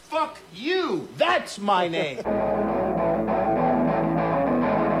Fuck you. That's my name.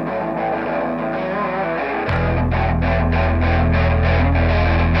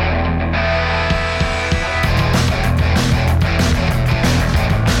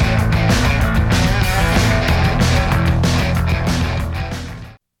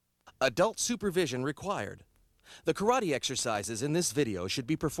 Adult supervision required. The karate exercises in this video should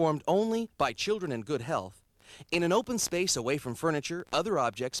be performed only by children in good health, in an open space away from furniture, other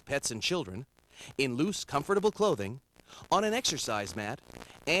objects, pets, and children, in loose, comfortable clothing, on an exercise mat,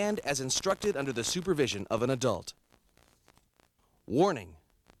 and as instructed under the supervision of an adult. Warning: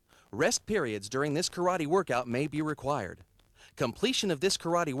 rest periods during this karate workout may be required. Completion of this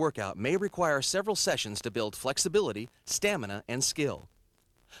karate workout may require several sessions to build flexibility, stamina, and skill.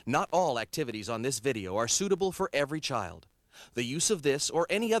 Not all activities on this video are suitable for every child. The use of this or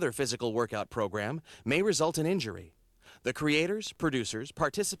any other physical workout program may result in injury. The creators, producers,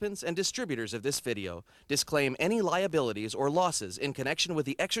 participants, and distributors of this video disclaim any liabilities or losses in connection with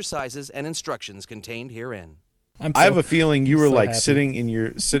the exercises and instructions contained herein. I have a feeling you were so like happy.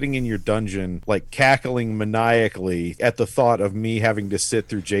 sitting in your dungeon, like cackling maniacally at the thought of me having to sit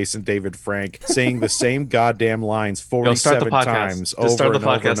through Jason David Frank saying the same goddamn lines 47 times over and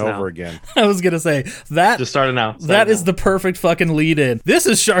over and over again. I was going to say that. Just start it now. That is the perfect fucking lead in. This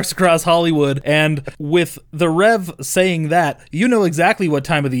is Sharks Across Hollywood. And with the Rev saying that, you know exactly what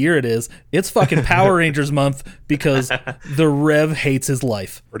time of the year it is. It's fucking Power Rangers month because the Rev hates his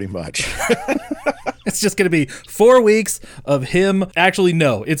life. Pretty much. It's just going to be 4 weeks of him. Actually,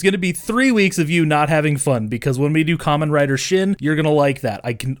 no. It's going to be 3 weeks of you not having fun because when we do Kamen Rider Shin, you're going to like that.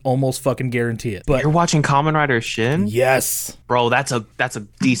 I can almost fucking guarantee it. But You're watching Kamen Rider Shin? yes. Bro, that's a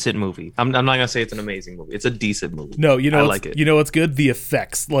decent movie. I'm not going to say it's an amazing movie. It's a decent movie. No, you know I what's, like it. You know what's good? The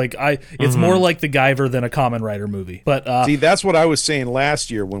effects. Like it's more like the Guyver than a Kamen Rider movie. But See, that's what I was saying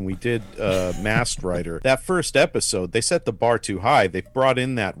last year when we did Masked Rider. That first episode, they set the bar too high. They brought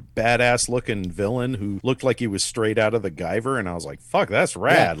in that badass looking villain who looked like he was straight out of the Guyver, and I was like, fuck, that's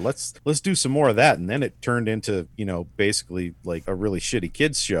rad. Yeah. Let's do some more of that. And then it turned into, basically like a really shitty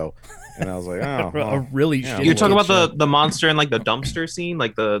kids show. And I was like, oh, a really shitty You're talking kid about show. the monster and like the dumpster scene,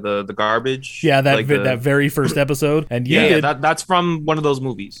 like the garbage. Yeah, that like that very first episode. And you yeah, did. that's from one of those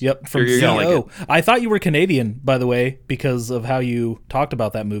movies. Yep, from You're gonna CO. like it. I thought you were Canadian, by the way, because of how you talked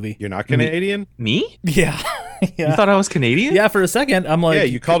about that movie. You're not Canadian? Me? Yeah. You thought I was Canadian? Yeah, for a second, I'm like... Yeah,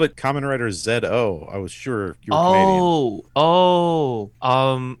 you called it Kamen Rider ZO. I was sure you were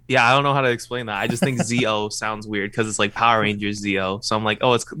Canadian. Yeah, I don't know how to explain that. I just think ZO sounds weird because it's like Power Rangers ZO. So I'm like,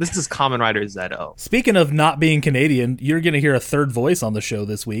 this is Kamen Rider ZO. Speaking of not being Canadian, you're going to hear a third voice on the show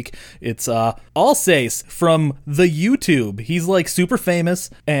this week. It's Alsace from the YouTube. He's like super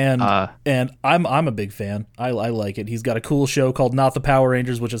famous, and I'm a big fan. I like it. He's got a cool show called Not the Power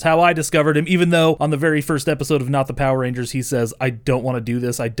Rangers, which is how I discovered him, even though on the very first episode of Not the Power Rangers, he says, I don't want to do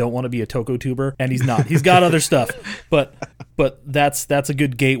this. I don't want to be a Tokotuber. And he's not. He's got other stuff. But that's a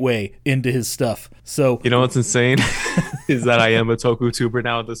good gateway into his stuff. So You know what's insane? Is that I am a Tokutuber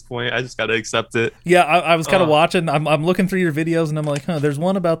now at this point. I just got to accept it. yeah, I was kind of watching. I'm looking through your videos and I'm like, there's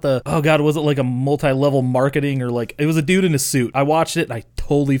one about was it like a multi-level marketing or like it was a dude in a suit. I watched it and I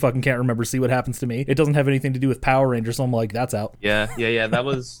totally fucking can't remember. See what happens to me. It doesn't have anything to do with Power Rangers, so I'm like, that's out. Yeah.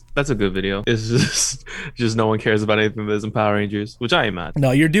 That's a good video. It's just no one cares about anything that isn't Power Rangers, which I am mad.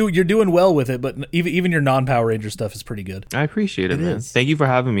 No, you're doing well with it, but even your non-Power Ranger stuff is pretty good. I appreciate it, man. is. Thank you for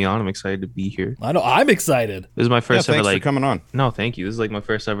having me on. I'm excited to be here. I know, I'm excited. This is my first Yeah, ever thanks for coming on. No, thank you. This is like my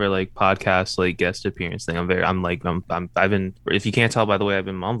first ever like podcast like guest appearance thing. I've been, if you can't tell by the way I've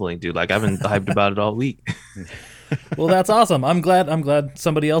been mumbling, dude, like I've been hyped about it all week. Well, that's awesome. I'm glad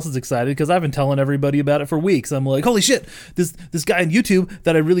somebody else is excited because I've been telling everybody about it for weeks. I'm like, holy shit, this guy on YouTube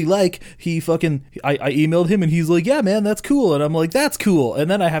that I really like, I emailed him and he's like, yeah, man, that's cool. And I'm like, that's cool.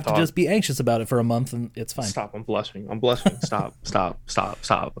 And then I have to just be anxious about it for a month and it's fine. Stop, I'm blushing. Stop.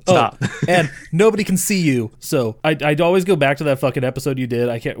 Oh, and nobody can see you. So I'd always go back to that fucking episode you did.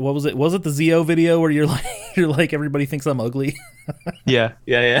 I can't, what was it? Was it the ZO video where you're like, everybody thinks I'm ugly? Yeah.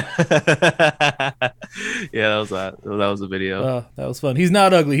 Yeah, that was a video. That was fun. He's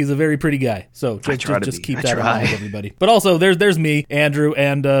not ugly. He's a very pretty guy. So just keep that in mind, everybody. But also, there's me, Andrew,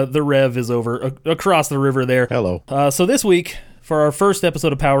 and the Rev is over across the river there. Hello. So this week, for our first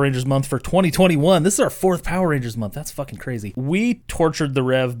episode of Power Rangers Month for 2021. This is our 4th Power Rangers Month. That's fucking crazy. We tortured the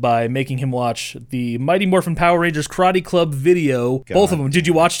Rev by making him watch the Mighty Morphin Power Rangers Karate Club video. Both of them. Did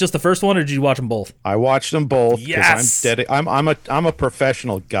you watch just the first one, or did you watch them both? I watched them both. Yes. I'm a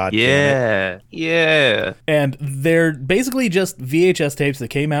professional. Goddamn. Yeah. And they're basically just VHS tapes that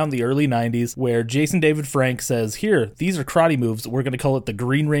came out in the early 90s where Jason David Frank says, here, these are karate moves. We're going to call it the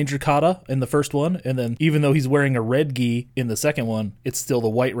Green Ranger kata in the first one. And then even though he's wearing a red gi in the second one, it's still the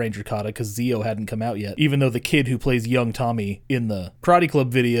White Ranger kata because Zeo hadn't come out yet. Even though the kid who plays Young Tommy in the Karate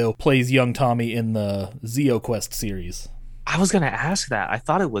Club video plays Young Tommy in the Zeo Quest series. I was gonna ask that. I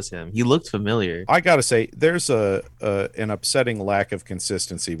thought it was him. He looked familiar. I gotta say, there's an upsetting lack of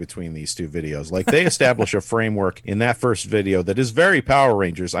consistency between these two videos. Like, they establish a framework in that first video that is very Power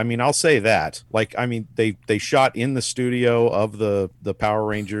Rangers. I mean, I'll say that. Like, I mean, they shot in the studio of the Power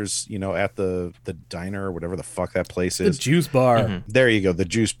Rangers, you know, at the diner or whatever the fuck that place is. The juice bar. Mm-hmm. There you go, the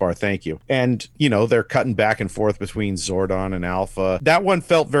juice bar. Thank you. And you know, they're cutting back and forth between Zordon and Alpha. That one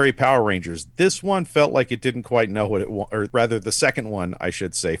felt very Power Rangers. This one felt like it didn't quite know what it or rather the second one, I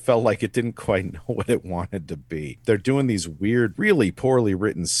should say, felt like it didn't quite know what it wanted to be. They're doing these weird, really poorly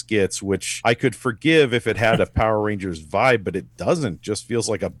written skits, which I could forgive if it had a Power Rangers vibe, but it doesn't. Just feels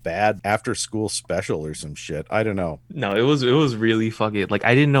like a bad after-school special or some shit. I don't know. No, it was really fucking, like,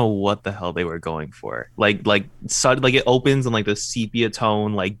 I didn't know what the hell they were going for. Like it opens in like the sepia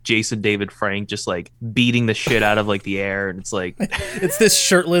tone, like Jason David Frank just like beating the shit out of like the air, and it's like it's this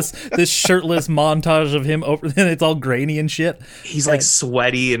shirtless montage of him over, and it's all grainy and shit. He's like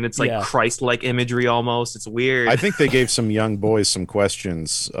sweaty, and it's like Christ-like imagery almost. It's weird. I think they gave some young boys some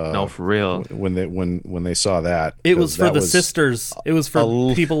questions. No, for real. When they saw that, it was for the sisters. It was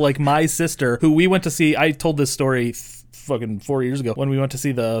for people like my sister, who we went to see. I told this story fucking 4 years ago when we went to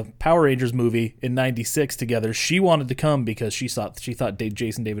see the Power Rangers movie in '96 together. She wanted to come because she thought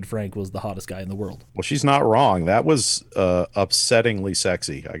Jason David Frank was the hottest guy in the world. Well, she's not wrong. That was upsettingly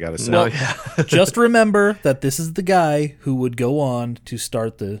sexy, I gotta say. Well, just remember that this is the guy who would go on to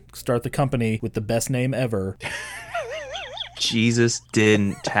start the company with the best name ever. Jesus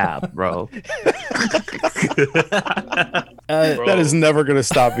didn't tap, bro. That is never going to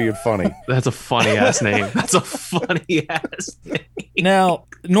stop being funny. That's a funny ass name. That's a funny ass name. Now,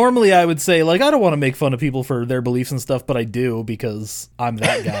 normally I would say, like, I don't want to make fun of people for their beliefs and stuff, but I do because I'm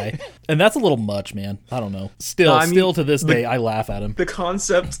that guy. And that's a little much, man. I don't know. Still to this day, I laugh at him. The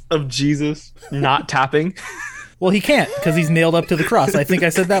concept of Jesus not tapping. Well, he can't because he's nailed up to the cross. I think I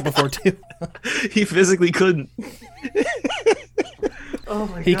said that before, too. He physically couldn't. Oh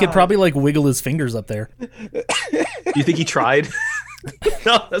my God. Could probably like wiggle his fingers up there. You think he tried?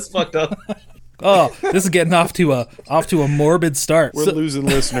 No, that's fucked up. Oh, this is getting off to a morbid start. We're losing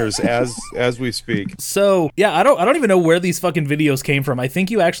listeners as we speak. So yeah, I don't even know where these fucking videos came from. I think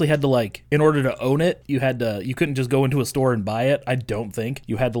you actually had to, like, in order to own it, you couldn't just go into a store and buy it. I don't think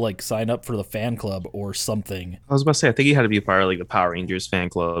you had to like sign up for the fan club or something. I was about to say, I think you had to be a part of like the Power Rangers fan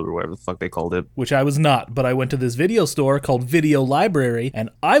club or whatever the fuck they called it. Which I was not, but I went to this video store called Video Library,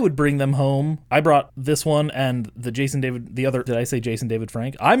 and I would bring them home. I brought this one and the did I say Jason David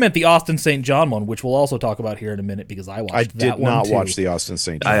Frank? I meant the Austin St. John one, which we'll also talk about here in a minute because I watched that one. I did not watch the Austin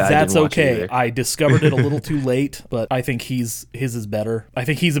St. John. That's okay. I discovered it a little too late, but I think his is better. I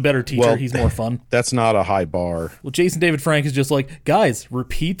think he's a better teacher. Well, he's more fun. That's not a high bar. Well, Jason David Frank is just like, guys,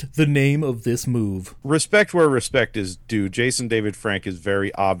 repeat the name of this move. Respect where respect is due. Jason David Frank is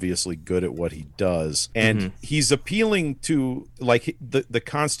very obviously good at what he does, and he's appealing to, like, the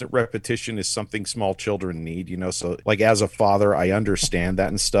constant repetition is something small children need, you know. So, like, as a father, I understand that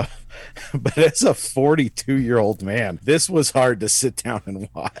and stuff. But as a 42-year-old man, this was hard to sit down and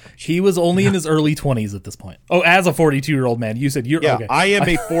watch. He was only in his early 20s at this point. Oh, as a 42-year-old man, you said you're okay. I am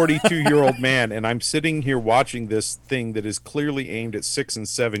a 42-year-old man, and I'm sitting here watching this thing that is clearly aimed at 6- and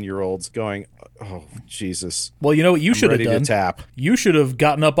 7-year-olds, going, "Oh, Jesus!" Well, you know what you should have done? To tap. You should have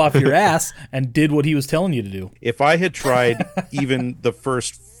gotten up off your ass and did what he was telling you to do. If I had tried even the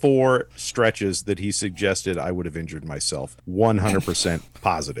first 4 stretches that he suggested, I would have injured myself. 100%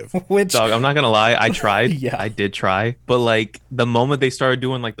 positive. Dog, I'm not gonna lie, I tried. Yeah. I did try, but like the moment they started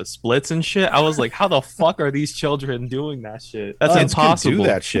doing like the splits and shit, I was like, how the fuck are these children doing that shit? That's impossible. Do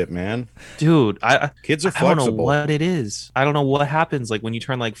that shit, man. Dude, kids are flexible. I don't know what it is. I don't know what happens like when you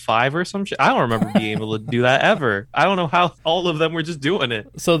turn like 5 or some shit. I don't remember being able to do that ever. I don't know how all of them were just doing it.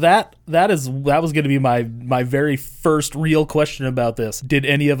 So that was going to be my very first real question about this. Did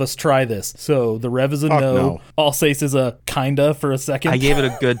any of us try this? So the Rev is a no. Alsace is a kinda for a second. I gave it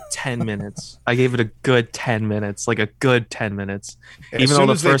a good 10 minutes. Like a good 10 minutes. Even though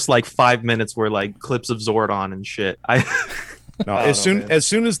the first like 5 minutes were like clips of Zordon and shit. No, as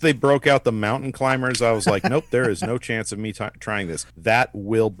soon as they broke out the mountain climbers, I was like, nope, there is no chance of me trying this. That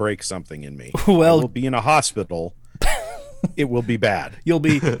will break something in me. Well, I will be in a hospital. It will be bad. You'll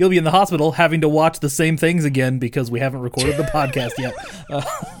be in the hospital having to watch the same things again because we haven't recorded the podcast yet.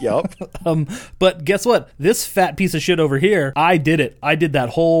 Yep. But guess what? This fat piece of shit over here, I did it. I did that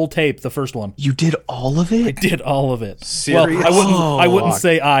whole tape, the first one. You did all of I it? did all of it. Serious? Well, I wouldn't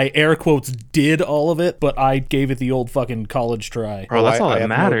say I air quotes did all of it, but I gave it the old fucking college try. Bro, that's all I that have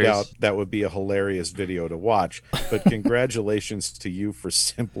matters. No doubt that would be a hilarious video to watch. But congratulations to you for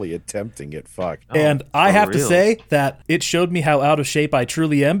simply attempting it. Fuck. And I for have to real. say that it showed me how out of shape I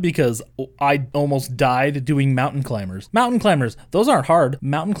truly am because I almost died doing mountain climbers. Mountain climbers, those aren't hard.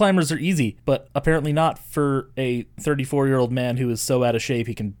 Mountain climbers are easy, but apparently not for a 34-year-old man who is so out of shape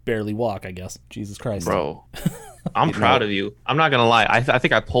he can barely walk, I guess. Jesus Christ. Bro, I'm proud of you. I'm not gonna lie. I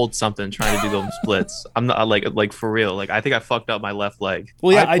think I pulled something trying to do those splits. I'm not like for real. Like I think I fucked up my left leg.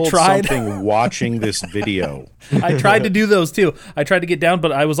 Well, yeah, I pulled tried. something watching this video. I tried to do those too. I tried to get down,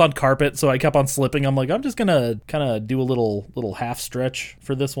 but I was on carpet, so I kept on slipping. I'm like, I'm just gonna kind of do a little half stretch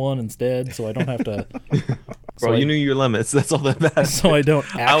for this one instead, so I don't have to. Bro, you knew your limits. That's all that matters. So I don't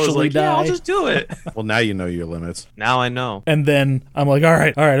actually I was like, die. yeah, I'll just do it. Well, now you know your limits. Now I know. And then I'm like, all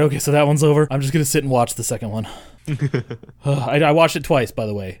right, okay, so that one's over. I'm just gonna sit and watch the second one. I watched it twice, by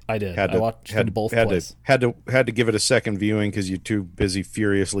the way. I did. I watched them both twice. Had to give it a second viewing because you're too busy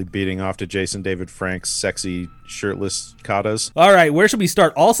furiously beating off to Jason David Frank's sexy shirtless katas. All right, where should we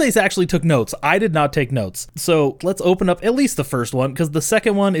start? Allsace actually took notes. I did not take notes. So let's open up at least the first one, because the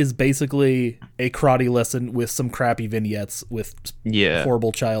second one is basically a karate lesson with some crappy vignettes with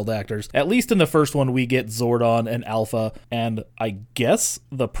horrible child actors. At least in the first one, we get Zordon and Alpha, and I guess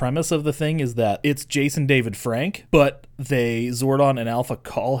the premise of the thing is that it's Jason David Frank, but Zordon and Alpha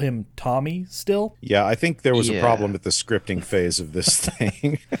call him Tommy still. Yeah, I think there was a problem at the scripting phase of this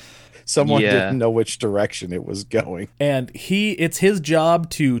thing. Someone didn't know which direction it was going. And it's his job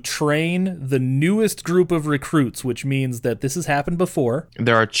to train the newest group of recruits, which means that this has happened before.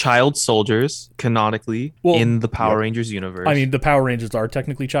 There are child soldiers, canonically, in the Power Rangers universe. I mean, the Power Rangers are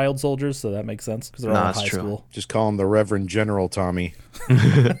technically child soldiers, so that makes sense, because they're all in high school. Just call him the Reverend General Tommy.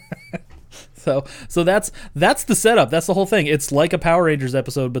 So that's the setup. That's the whole thing. It's like a Power Rangers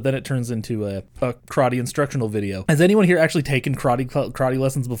episode, but then it turns into a karate instructional video. Has anyone here actually taken karate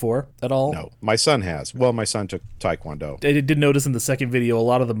lessons before at all? No, my son has. Well, my son took Taekwondo. I did notice in the second video a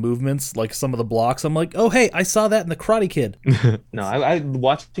lot of the movements, like some of the blocks. I'm like, oh hey, I saw that in the Karate Kid. No, I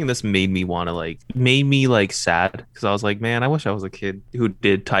watching this made me sad because I was like, man, I wish I was a kid who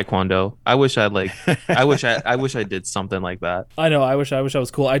did Taekwondo. I wish I did something like that. I know. I wish I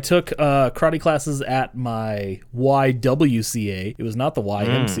was cool. I took karate classes at my YWCA. It was not the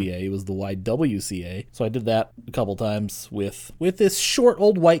YMCA. It was the YWCA. So I did that a couple times with this short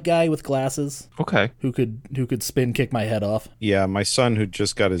old white guy with glasses. Okay. Who could spin kick my head off. Yeah, my son who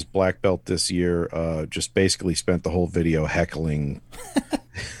just got his black belt this year just basically spent the whole video heckling.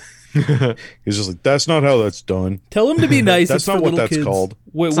 He's just like, that's not how that's done. Tell him to be nice. That's not what that's kids. called.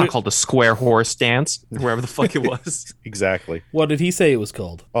 It's not called the square horse dance, wherever the fuck it was. Exactly. What did he say it was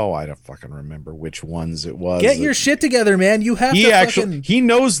called? Oh, I don't fucking remember which ones it was. Get your shit together, man. You have he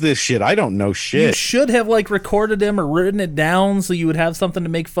knows this shit. I don't know shit. You should have recorded him or written it down so you would have something to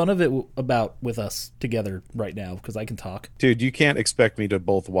make fun of it about with us together right now, because I can talk. Dude, you can't expect me to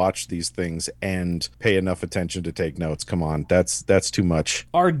both watch these things and pay enough attention to take notes. Come on, that's too much.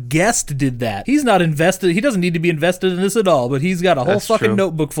 Our guest did that. He's not invested. He doesn't need to be invested in this at all, but he's got a whole fucking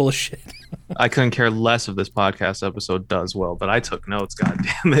notebook full of shit. I couldn't care less if this podcast episode does well, but I took notes, god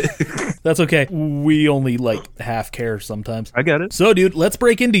damn it. That's okay. We only half care sometimes. I get it. So, dude, let's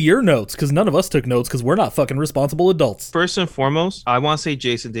break into your notes, because none of us took notes because we're not fucking responsible adults. First and foremost, I want to say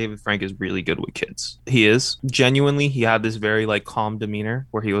Jason David Frank is really good with kids. He is. Genuinely, he had this very calm demeanor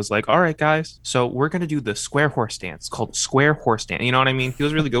where he was like, all right, guys, so we're going to do the square horse dance called square horse dance. You know what I mean? He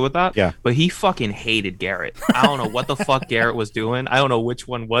was really good with that. Yeah. But he fucking hated Garrett. I don't know what the fuck Garrett was doing. I don't know which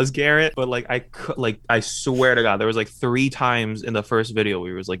one was Garrett, but I swear to God, there was 3 times in the first video where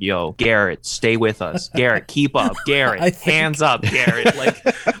he was like, yo, Garrett, stay with us. Garrett, keep up. Garrett, hands up, Garrett.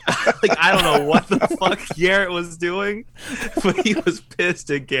 I don't know what the fuck Garrett was doing, but he was pissed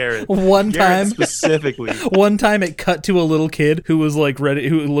at Garrett. One time specifically. One time it cut to a little kid who was ready,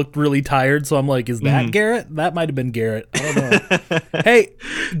 who looked really tired. So I'm like, is that Garrett? That might have been Garrett. I don't know. Hey,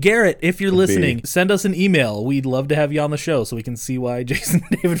 Garrett, if you're listening, send us an email. We'd love to have you on the show so we can see why Jason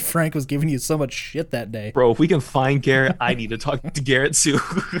David Frank was giving you so much shit that day. Bro, if we can find Garrett, I need to talk to Garrett too.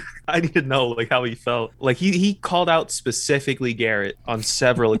 I need to know like how he felt. Like he called out specifically Garrett on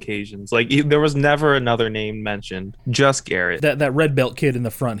several occasions. Like there was never another name mentioned, just Garrett. That red belt kid in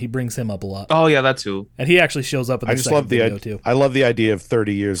the front, he brings him up a lot. Oh yeah, that too. And he actually shows up in the second video too. I love the idea of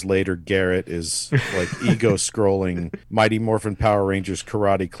 30 years later, Garrett is like ego scrolling Mighty Morphin Power Rangers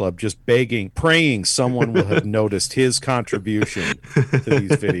Karate Club, just begging, praying someone will have noticed his contribution to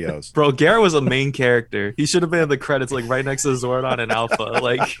these videos. Bro, Garrett was a main character. He should have been in the credits, like right next to Zordon and Alpha.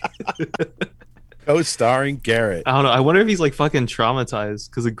 Like, co-starring Garrett. I don't know. I wonder if he's like fucking traumatized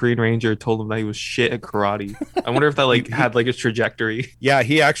because the Green Ranger told him that he was shit at karate. I wonder if that like had like a trajectory. Yeah,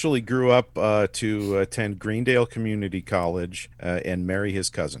 he actually grew up to attend Greendale Community College and marry his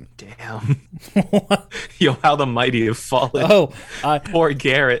cousin. Damn. Yo, how the mighty have fallen. Oh, poor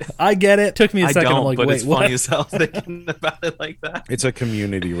Garrett. I get it. Took me a second. I'm like, but wait, it's what? funny as hell thinking about it like that. It's a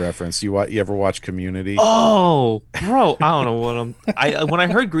Community reference. You ever watch Community? Oh, bro, I don't know what when I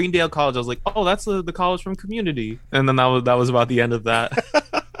heard Greendale College, I was like, oh, that's the college from Community, and then that was about the end of that.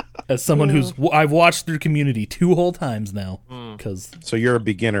 As someone I've watched through Community 2 whole times now, So you're a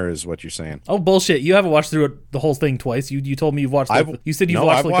beginner, is what you're saying? Oh bullshit! You haven't watched through the whole thing twice. You told me you've watched. You said you've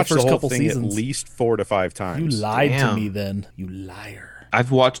watched like the first couple seasons. At least 4 to 5 times. You lied to me then. You liar. I've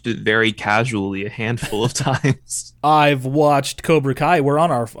watched it very casually a handful of times. I've watched Cobra Kai.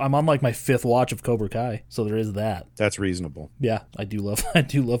 I'm on like my 5th watch of Cobra Kai, so there is that. That's reasonable. Yeah, I do love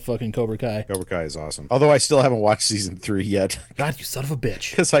fucking Cobra Kai. Cobra Kai is awesome. Although I still haven't watched season 3 yet. God, you son of a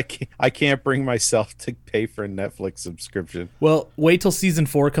bitch. Because I can't bring myself to pay for a Netflix subscription. Well, wait till season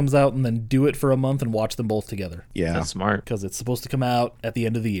 4 comes out and then do it for a month and watch them both together. Yeah. That's smart. Because it's supposed to come out at the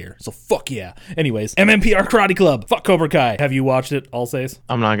end of the year. So fuck yeah. Anyways, MMPR Karate Club. Fuck Cobra Kai. Have you watched it, Alsace?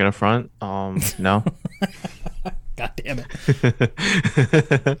 I'm not gonna front. No. God damn it.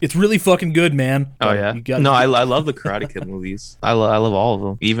 It's really fucking good, man. Oh, yeah? I love the Karate Kid movies. I love all of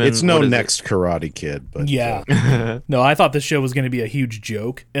them. Even it's no Next Karate Kid, but... Yeah. No, I thought this show was going to be a huge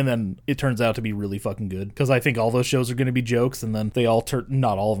joke, and then it turns out to be really fucking good. Because I think all those shows are going to be jokes, and then they all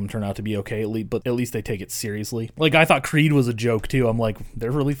not all of them turn out to be okay, but at least they take it seriously. Like, I thought Creed was a joke, too. I'm like,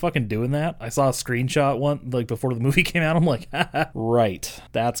 they're really fucking doing that? I saw a screenshot like before the movie came out. I'm like, right,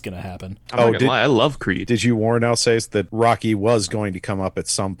 that's going to happen. I'm not gonna lie, I love Creed. Did you warn Alsace that Rocky was going to come up at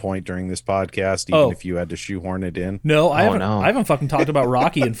some point during this podcast, even if you had to shoehorn it in? No, I haven't fucking talked about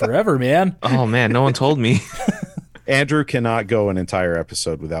Rocky in forever, man. Oh man, no one told me. Andrew cannot go an entire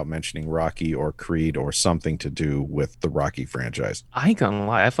episode without mentioning Rocky or Creed or something to do with the Rocky franchise. I ain't gonna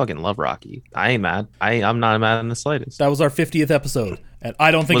lie, I fucking love Rocky. I ain't mad. I'm not mad in the slightest. That was our 50th episode. And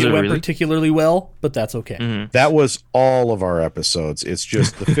I don't think it went particularly well, but that's okay. Mm-hmm. That was all of our episodes. It's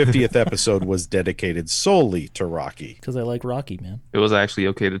just the 50th episode was dedicated solely to Rocky. Because I like Rocky, man. It was actually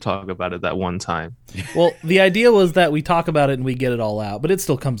okay to talk about it that one time. Well, the idea was that we talk about it and we get it all out, but it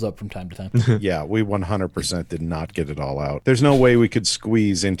still comes up from time to time. Yeah, we 100% did not get it all out. There's no way we could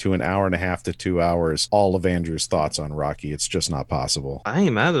squeeze into an hour and a half to 2 hours all of Andrew's thoughts on Rocky. It's just not possible. I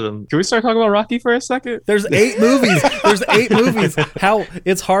ain't mad at him. Can we start talking about Rocky for a second? There's 8 movies. There's 8 movies.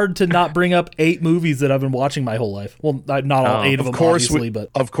 It's hard to not bring up 8 movies that I've been watching my whole life. Well, not all 8 of them, obviously, but...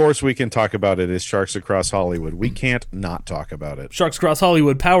 Of course we can talk about it as Sharks Across Hollywood. We can't not talk about it. Sharks Across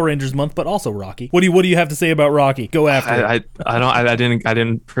Hollywood, Power Rangers month, but also Rocky. What do you have to say about Rocky? Go after it. I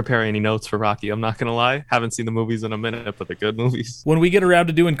didn't prepare any notes for Rocky. I'm not gonna lie. Haven't seen the movies in a minute, but they're good movies. When we get around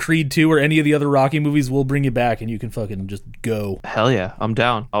to doing Creed 2 or any of the other Rocky movies, we'll bring you back and you can fucking just go. Hell yeah, I'm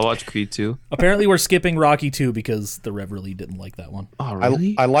down. I'll watch Creed 2. Apparently we're skipping Rocky 2 because the Rev really didn't like that one. Oh,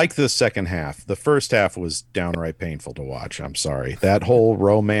 really? I like the second half. The first half was downright painful to watch. I'm sorry. That whole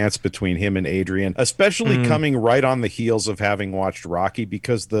romance between him and Adrian, especially coming right on the heels of having watched Rocky,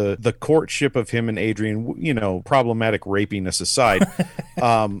 because the courtship of him and Adrian, problematic rapiness aside,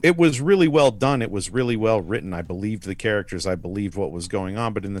 it was really well done. It was really well written. I believed the characters. I believed what was going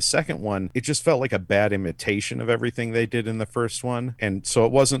on. But in the second one, it just felt like a bad imitation of everything they did in the first one. And so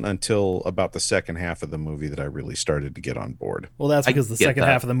it wasn't until about the second half of the movie that I really started to get on board. Well, that's because the second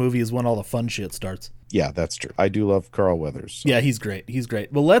half of the movie is when all the fun shit starts. Yeah, that's true. I do love Carl Weathers. So. Yeah, he's great. He's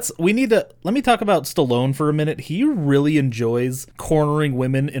great. Well, let me talk about Stallone for a minute. He really enjoys cornering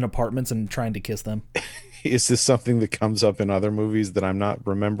women in apartments and trying to kiss them. Is this something that comes up in other movies that I'm not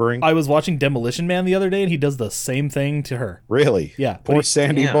remembering? I was watching Demolition Man the other day, and he does the same thing to her. Really? Yeah. Poor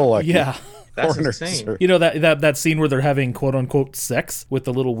Sandy Bullock. Yeah. That's Corner insane. surgery. You know that scene where they're having quote unquote sex with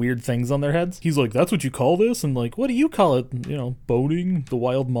the little weird things on their heads? He's like, that's what you call this? And like, what do you call it? You know, boning, the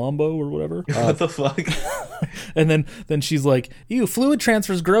wild mambo or whatever. What the fuck? And then she's like, ew, fluid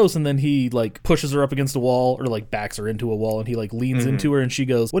transfer's gross. And then he like pushes her up against a wall or like backs her into a wall and he like leans into her and she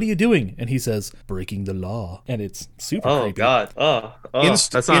goes, what are you doing? And he says, breaking the law. And it's super Oh creepy. God.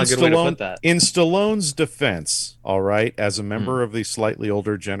 That's not a good way to put that. In Stallone's defense, all right, as a member of the slightly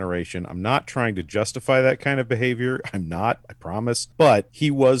older generation, I'm not trying to justify that kind of behavior. I'm not, I promise. But he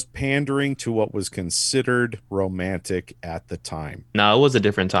was pandering to what was considered romantic at the time. No, it was a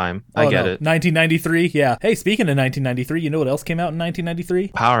different time. I get it. 1993, yeah. Hey, speaking of 1993, you know what else came out in 1993?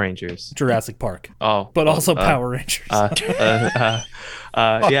 Power Rangers. Jurassic Park. Oh, But also Power Rangers.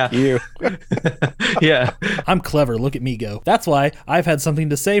 yeah, You. yeah. I'm clever. Look at me go. That's why I've had something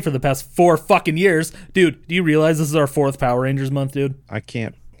to say for the past 4 fucking years. Dude, do you realize this is our 4th Power Rangers month, dude? I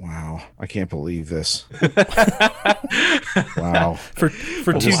can't believe this. Wow. For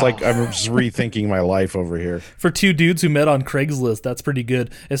I'm two just rethinking my life over here. for 2 dudes who met on Craigslist, that's pretty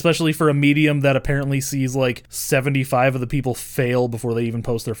good. Especially for a medium that apparently sees like 75 of the people fail before they even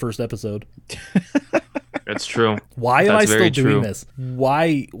post their first episode. That's true. Why am I That's still very doing true. this?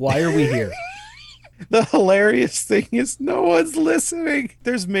 Why are we here? The hilarious thing is no one's listening.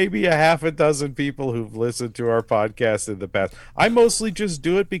 There's maybe a half a dozen people who've listened to our podcast in the past. I mostly just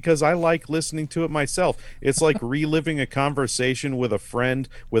do it because I like listening to it myself. It's like reliving a conversation with a friend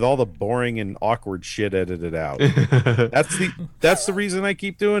with all the boring and awkward shit edited out. That's the reason I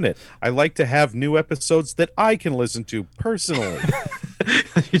keep doing it. I like to have new episodes that I can listen to personally.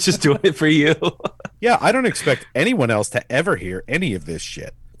 You're just doing it for you. Yeah, I don't expect anyone else to ever hear any of this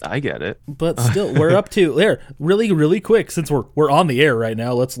shit. I get it. But still, we're up to there really, really quick since we're on the air right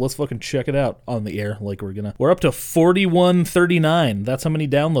now. Let's fucking check it out on the air. Like we're up to 4139. That's how many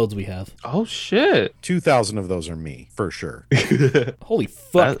downloads we have. Oh shit. 2,000 of those are me, for sure. Holy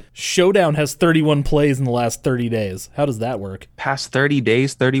fuck! Showdown has 31 plays in the last 30 days. How does that work? Past 30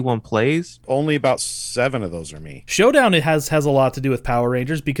 days, 31 plays. Only about 7 of those are me. Showdown it has a lot to do with Power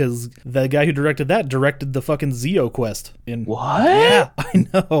Rangers because the guy who directed that directed the fucking Zeo quest in What? Yeah, I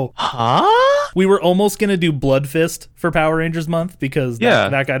know. Huh? We were almost gonna do Blood Fist for Power Rangers month because Yeah.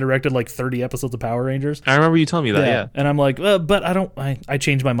 that guy directed like 30 episodes of Power Rangers. I remember you telling me that. Yeah. And I'm like, but I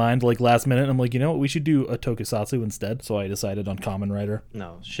changed my mind like last minute. I'm like, you know what? We should do a Tokusatsu instead. So I decided on Kamen Rider.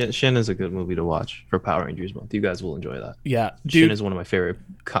 No, Shin is a good movie to watch for Power Rangers month. You guys will enjoy that. Yeah, Shin dude. is one of my favorite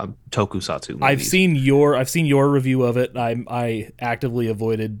tokusatsu movies. I've seen your review of it. I actively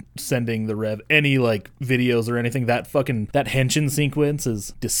avoided sending the Rev any like videos or anything. That henshin sequence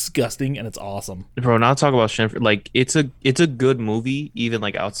is disgusting and it's awesome. Bro, not talk about Shin. Like it's a good movie, even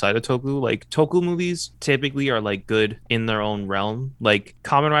like outside of Toku. Like Toku movies typically are like good in their own realm. Like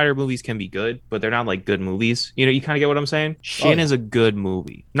Kamen Rider movies can be good, but they're not like good movies. You know, you kind of get what I'm saying. Shin is a good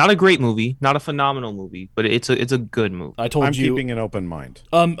movie, not a great movie, not a phenomenal movie, but it's a good movie. I told I'm you. keeping an open mind.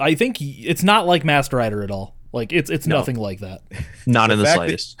 I think it's not like Master Rider at all. Like it's nothing like that. Not in the fact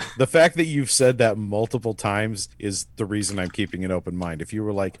slightest. The fact that you've said that multiple times is the reason I'm keeping an open mind. If you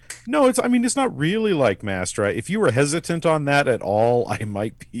were like, no, it's not really like Master Rider. If you were hesitant on that at all, I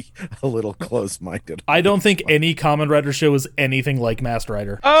might be a little close-minded. I don't think any Kamen Rider show is anything like Master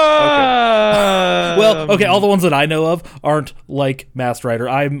Rider. Well, Okay, all the ones that I know of aren't like Master Rider.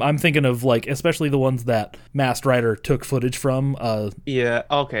 I'm thinking of like especially the ones that Master Rider took footage from. yeah.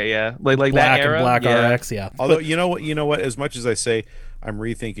 Okay. Yeah. Like Black that era. and Black yeah. RX. Yeah. Although, you know what? As much as I say I'm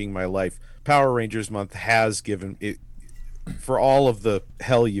rethinking my life, Power Rangers month has given it, for all of the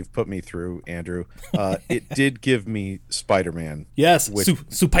hell you've put me through, Andrew, it did give me Spider-Man. Yes, Which-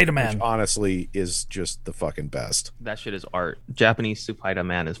 Spider-Man. Which honestly is just the fucking best. That shit is art. Japanese Supaida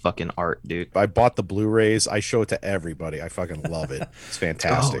Man is fucking art, dude. I bought the Blu-rays. I show it to everybody. I fucking love it. It's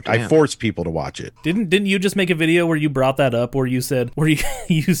fantastic. Oh, I damn. force people to watch it. Didn't you just make a video where you brought that up where you said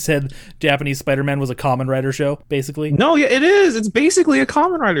you said Japanese Spider-Man was a Kamen Rider show basically? No, yeah, it is. It's basically a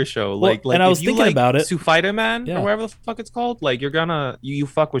Kamen Rider show. Like and I was if you thinking like about it. Supaida Man Yeah. or whatever the fuck it's called. Like you're gonna you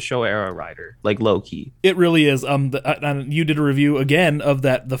fuck with Showa Era Rider, like low key. It really is. You did a review again of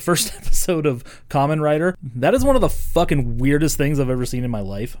the first episode of Kamen Rider. That is one of the fucking weirdest things I've ever seen in my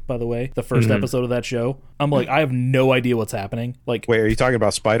life. By the way, the 1st episode of that show, I'm like, I have no idea what's happening. Like, Wait, are you talking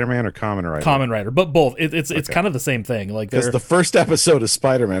about Spider-Man or Kamen Rider? Kamen Rider, but both. It's kind of the same thing. Like, Because they're- the first episode of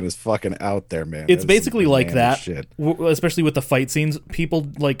Spider-Man is fucking out there, man. it's That is basically some like bananas that. shit. Especially with the fight scenes, people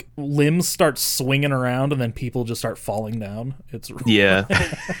like limbs start swinging around, and then people just start falling down. It's Yeah,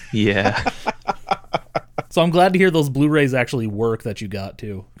 yeah. So I'm glad to hear those Blu-rays actually work that you got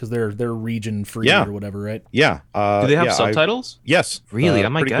too, because they're region free or whatever, right? Yeah. Do they have subtitles? Yes. Really? I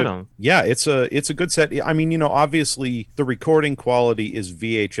might pretty get good. them. Yeah, it's a good set. I mean, obviously the recording quality is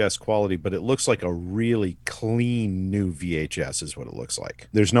VHS quality, but it looks like a really clean new VHS is what it looks like.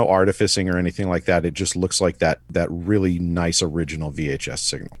 There's no artificing or anything like that. It just looks like that really nice original VHS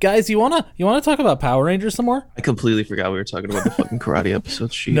signal. Guys, you wanna talk about Power Rangers some more? I completely forgot we were talking about the fucking karate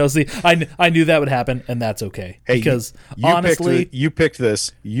episode. Shit. No, see, I knew that would happen, and that's okay. Hey, because you honestly, you picked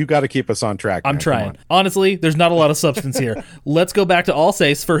this. You got to keep us on track. I'm man. Come trying. on. Honestly, there's not a lot of substance here. Let's go back to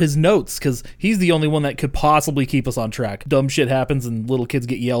Alsace for his notes, because he's the only one that could possibly keep us on track. Dumb shit happens, and little kids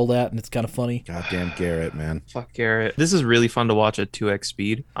get yelled at, and it's kind of funny. Goddamn Garrett, man. Fuck Garrett. This is really fun to watch at 2x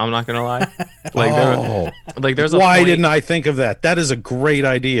speed. I'm not gonna lie. There's a Why point, didn't I think of that? That is a great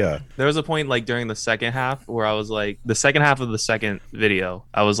idea. There was a point like during the second half where I was like, the second half of the second video,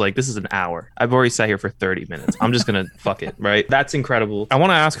 I was like, this is an hour. I've already sat here for 30 minutes. I'm just gonna fuck it, right? That's incredible. I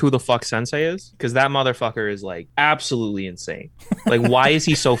want to ask who the fuck Sensei is, because that motherfucker is like absolutely insane. Like, why is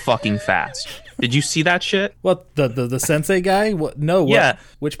he so fucking fast? Did you see that shit? What, the sensei guy? What? No. What, Yeah.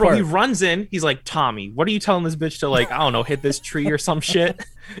 Which Bro, part? he runs in. He's like, Tommy, what are you telling this bitch to, like, I don't know, hit this tree or some shit?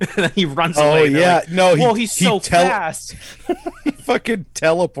 And then he runs away. Oh and they're yeah, like, no. Whoa, he's so fast. He fucking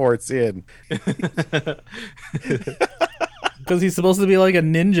teleports in. Because he's supposed to be like a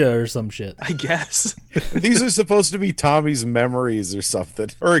ninja or some shit. I guess. These are supposed to be Tommy's memories or something.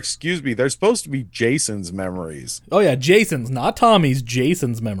 Or excuse me, they're supposed to be Jason's memories. Oh yeah, Jason's, not Tommy's,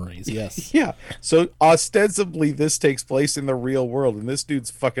 Jason's memories. Yes. Yeah. So ostensibly this takes place in the real world, and this dude's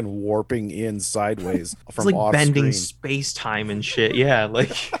fucking warping in sideways from It's like off bending screen. space time and shit. Yeah,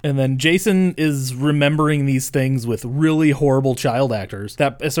 like And then Jason is remembering these things with really horrible child actors.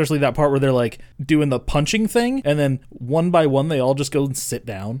 That, especially that part where they're like doing the punching thing, and then one by one they all just go and sit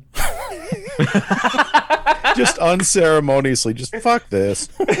down. Just unceremoniously, just fuck this.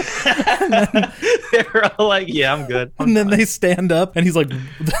 they're all like, yeah, I'm good. And then they stand up, and he's like,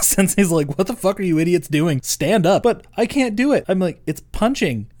 the sensei's like, what the fuck are you idiots doing? Stand up. But I can't do it. I'm like, it's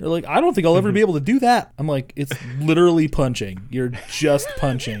punching. They're like, I don't think I'll ever be able to do that. I'm like, it's literally punching. You're just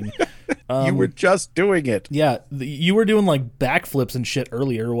punching. You were just doing it. Yeah, you were doing like backflips and shit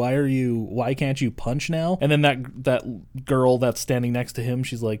earlier. Why can't you punch now? And then that girl that's standing next to him,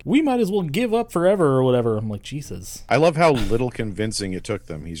 she's like, we might as well give up forever or whatever. I'm like, Jesus. I love how little convincing it took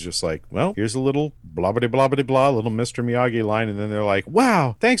them. He's just like, well, here's a little blah-blah-blah-blah-blah, little Mr. Miyagi line, and then they're like,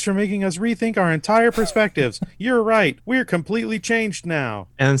 wow, thanks for making us rethink our entire perspectives. You're right. We're completely changed now.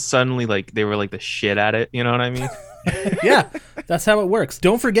 And then suddenly, like, they were like the shit at it. You know what I mean? Yeah, that's how it works.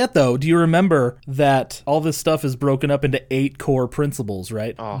 Don't forget, though, do you remember that all this stuff is broken up into 8 core principles,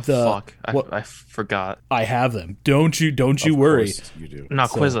 right? Oh, fuck. I forgot. I have them. Don't you Of worry. course you do. Now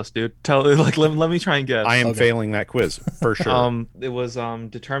quiz us, dude. Let me try and guess. I am failing that quiz for sure. It was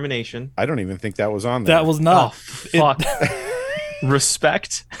determination. I don't even think that was on there. That was Oh not. fuck.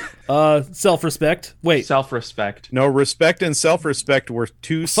 Respect. Self-respect. Wait. Self-respect. No, respect and self-respect were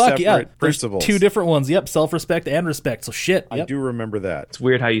two Fuck separate yeah. There's principles. 2 different ones. Yep. Self-respect and respect. So shit. I Yep. do remember that. It's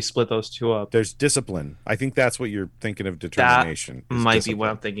weird how you split those two up. There's discipline. I think that's what you're thinking of. Determination. That is might discipline. be what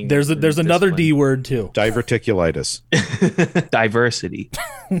I'm thinking. There's another D word too. Diverticulitis. Diversity.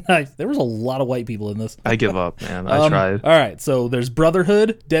 Nice. There was a lot of white people in this. I give up, man. I tried. All right, so there's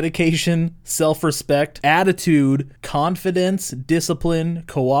brotherhood, dedication, self-respect, attitude, confidence, discipline,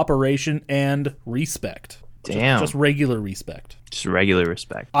 cooperation, and respect. Damn. Just regular respect. Just regular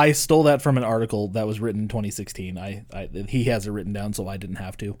respect. I stole that from an article that was written in 2016. He has it written down, so I didn't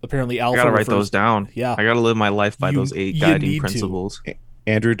have to. Apparently, I Alpha gotta write refers- those down. Yeah. I gotta live my life by You- those 8 you guiding need to. principles.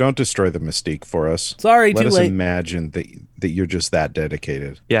 Andrew, don't destroy the mystique for us. Sorry, Let too us late. imagine that you're just that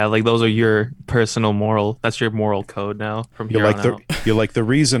dedicated. Yeah, like those are your personal moral. That's your moral code now from here on out. You're like, the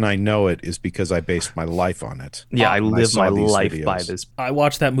reason I know it is because I based my life on it. Yeah, I When live saw my these life videos. by this. I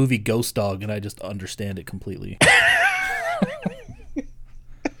watched that movie Ghost Dog, and I just understand it completely.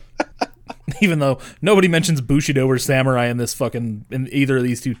 Even though nobody mentions Bushido or Samurai in either of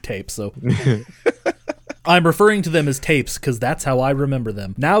these 2 tapes, so I'm referring to them as tapes because that's how I remember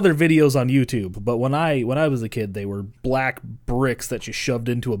them. Now they're videos on YouTube, but when I was a kid, they were black bricks that you shoved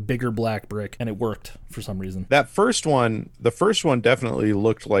into a bigger black brick, and it worked for some reason. The first one definitely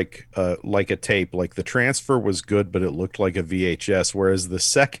looked like a tape. Like the transfer was good, but it looked like a VHS. Whereas the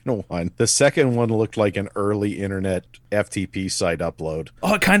second one looked like an early internet FTP site upload.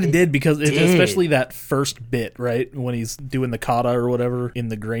 Oh, it kind of did because especially that first bit, right, when he's doing the kata or whatever in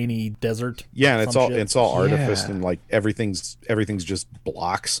the grainy desert. Yeah, and Some it's shit. all artifice and like everything's just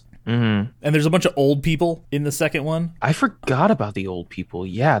blocks. Mm-hmm. And there's a bunch of old people in the second one. I forgot about the old people.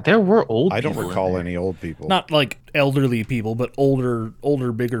 Yeah, there were old I people. don't recall any old people. Not like elderly people, but older,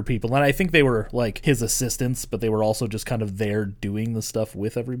 bigger people. And I think they were like his assistants, but they were also just kind of there doing the stuff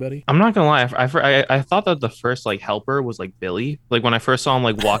with everybody. I'm not gonna lie. I thought that the first like helper was like Billy. Like when I first saw him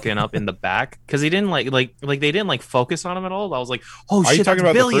like walking up in the back, because he didn't like they didn't like focus on him at all. I was like, oh shit, you talking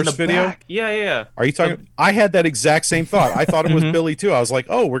about Billy the in first the video? back. Yeah. Are you talking? I had that exact same thought. I thought it was Mhm. Billy too. I was like,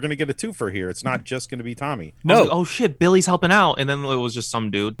 oh, we're gonna get a twofer here. It's not just gonna be Tommy. I was No. like, oh shit, Billy's helping out, and then it was just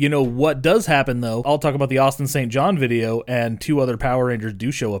some dude. You know what does happen though? I'll talk about the Austin St. John video, and 2 other Power Rangers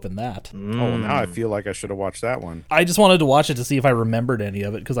do show up in that. Oh, now I feel like I should have watched that one. I just wanted to watch it to see if I remembered any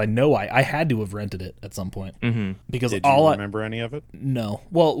of it, because I know I had to have rented it at some point. Mm-hmm. Because Did you all remember any of it? No.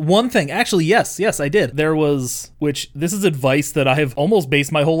 Well, one thing, actually, yes, I did. There was, which this is advice that I have almost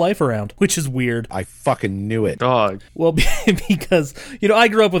based my whole life around, which is weird. I fucking knew it. Dog. Well, because I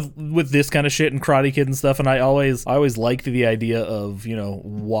grew up with this kind of shit and Karate Kid and stuff, and I always liked the idea of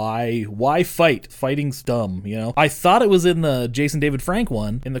why fight? Fighting's dumb. I thought it was in the Jason David Frank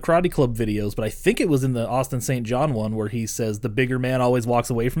one in the Karate Club videos, but I think it was in the Austin St. John one where he says the bigger man always walks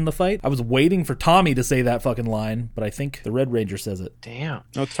away from the fight. I was waiting for Tommy to say that fucking line, but I think the Red Ranger says it. Damn.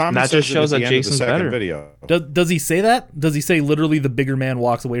 No, Tommy That says just it shows at the that end of the Jason's second better. video. Does he say that? Does he say literally the bigger man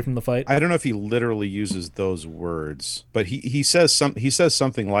walks away from the fight? I don't know if he literally uses those words, but he says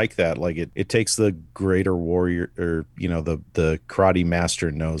something like that. Like it takes the greater warrior, or the karate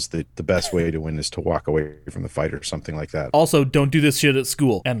master knows that the best way to win is to walk away from the fight, or something like that. Also, don't do this shit at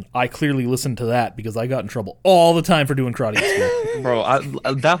school. And I clearly listened to that because I got in trouble all the time for doing karate at school.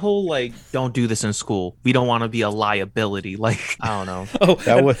 Bro, that whole like, don't do this in school. We don't want to be a liability. Like, I don't know. Oh,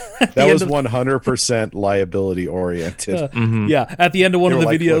 That was end of- 100% liability oriented. Yeah, at the end of one of the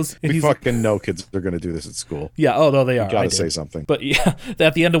videos, we he's fucking know kids are going to do this at school. yeah, oh no, they are. You got I to did. say something. But yeah,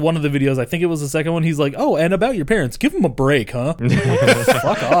 at the end of one of the videos, I think it was the second one, he's like, "Oh, and about your parents, give them a break, huh?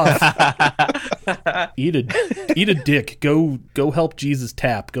 Fuck off. Eat a dick. Go help Jesus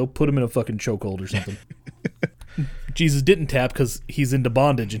tap. Go put him in a fucking chokehold or something." Jesus didn't tap because he's into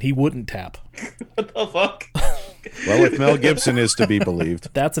bondage and he wouldn't tap. What the fuck? Well, if Mel Gibson is to be believed.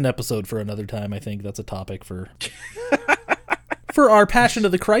 That's an episode for another time. I think that's a topic for our Passion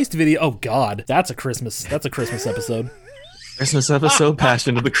of the Christ video. Oh God, that's a Christmas episode. Christmas episode,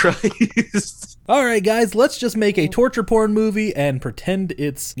 Passion of the Christ. All right, guys, let's just make a torture porn movie and pretend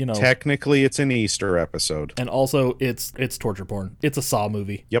it's, Technically, it's an Easter episode. and also it's torture porn. It's a Saw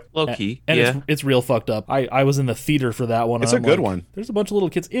movie. Yep. Low key. And Yeah. it's real fucked up. I was in the theater for that one. It's and a I'm good like, one. There's a bunch of little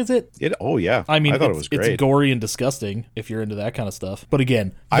kids. Is it? Oh, yeah. I mean, I thought it was great. It's gory and disgusting if you're into that kind of stuff. But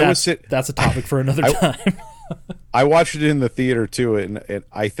again, I was that's a topic for another time. I watched it in the theater too, and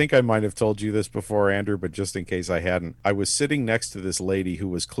I think I might have told you this before, Andrew, but just in case I hadn't, I was sitting next to this lady who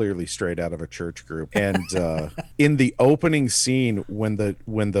was clearly straight out of a church group, and in the opening scene, when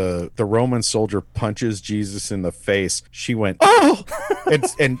the Roman soldier punches Jesus in the face, she went, "Oh!"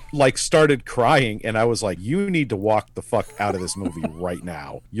 and like started crying, and I was like, "You need to walk the fuck out of this movie right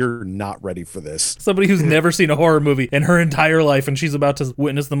now. You're not ready for this." Somebody who's never seen a horror movie in her entire life, and she's about to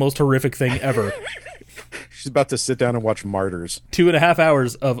witness the most horrific thing ever. She's about to sit down and watch Martyrs. 2.5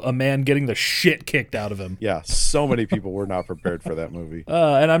 hours of a man getting the shit kicked out of him. Yeah, so many people were not prepared for that movie.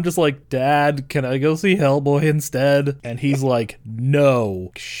 And I'm just like, "Dad, can I go see Hellboy instead?" And he's like,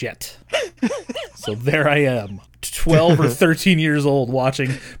 "No, shit." So there I am, 12 or 13 years old,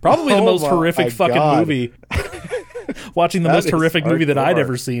 watching probably the Oh most my horrific fucking God. movie. Watching the That most is horrific movie that I'd hardcore.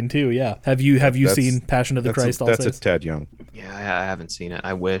 ever seen too. Yeah. Have you That's- seen Passion of the Christ? That's a Also, tad young. Yeah, I haven't seen it.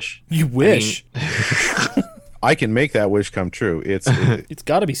 I wish. you wish. I can make that wish come true. It's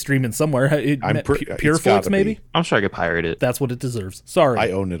got to be streaming somewhere. Pure it's Flix, gotta maybe. be. I'm sure I could pirate it. That's what it deserves. Sorry. I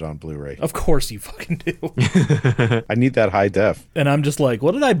own it on Blu-ray. Of course you fucking do. I need that high def. And I'm just like,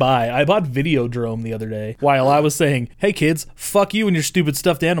 what did I buy? I bought Videodrome the other day while I was saying, "Hey kids, fuck you and your stupid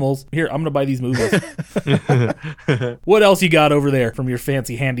stuffed animals. Here, I'm gonna buy these movies." What else you got over there from your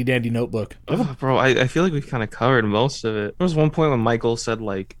fancy handy dandy notebook? Oh, bro, I feel like we've kind of covered most of it. There was one point when Michael said,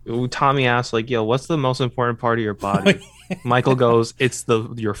 like, Tommy asked, like, "Yo, what's the most important part of your body?" Michael goes, "It's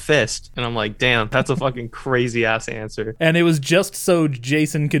your fist." And I'm like, damn, that's a fucking crazy ass answer. And it was just so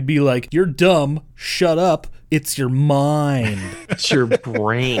Jason could be like, "You're dumb. Shut up. It's your mind." It's your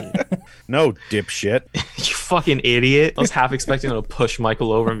brain. No, dipshit. You fucking idiot. I was half expecting him to push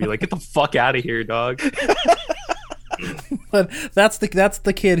Michael over and be like, "Get the fuck out of here, dog." But that's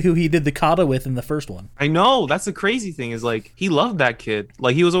the kid who he did the kata with in the first one. I know. That's the crazy thing is like he loved that kid.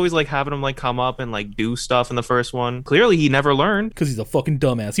 Like he was always like having him like come up and like do stuff in the first one. Clearly he never learned. Because he's a fucking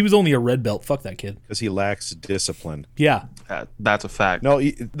dumbass. He was only a red belt. Fuck that kid. Because he lacks discipline. Yeah. That's a fact. No,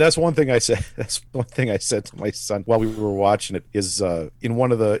 that's one thing I said. That's one thing I said to my son while we were watching it. Is in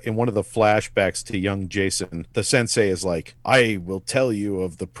one of the flashbacks to young Jason, the sensei is like, "I will tell you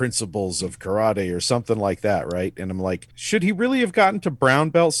of the principles of karate" or something like that, right? And I'm like, should he really have gotten to brown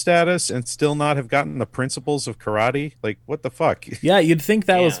belt status and still not have gotten the principles of karate? Like, what the fuck? Yeah, you'd think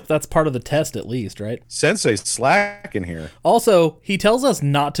that's part of the test at least, right? Sensei's slacking here. Also, he tells us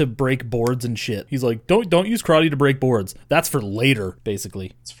not to break boards and shit. He's like, don't use karate to break boards. That's for later,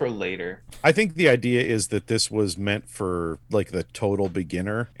 basically. It's for later. I think the idea is that this was meant for like the total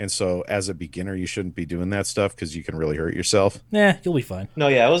beginner, and so as a beginner you shouldn't be doing that stuff because you can really hurt yourself. Nah, you'll be fine. No,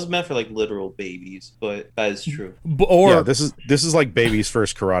 yeah, it was meant for like literal babies, but that is true. Yeah, this is like baby's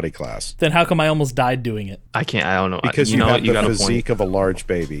first karate class. Then how come I almost died doing it? I don't know. Because you have the physique of a large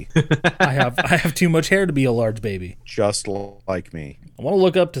baby. I have too much hair to be a large baby. Just like me. I want to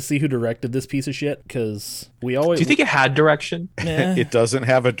look up to see who directed this piece of shit, because we always... Do you think it had direction? Nah, It doesn't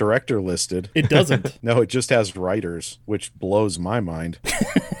have a director listed. it doesn't. No, it just has writers, which blows my mind.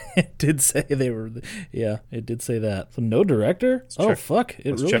 It did say they were... Yeah, it did say that. So no director? check- Fuck. It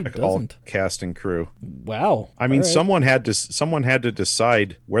Let's really check all doesn't. cast and crew. Wow. I mean, All right. someone had to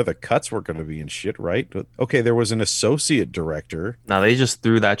decide where the cuts were going to be and shit, right? Okay, there was an associate director. No, they just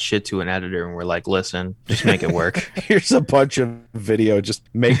threw that shit to an editor and were like, listen, just make it work. Here's a bunch of video. Just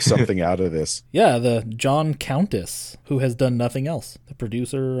make something out of this. Yeah, the John Countess, who has done nothing else. The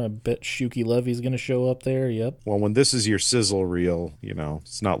producer, I bet Shuki Levy's going to show up there. Yep. Well, when this is your sizzle reel,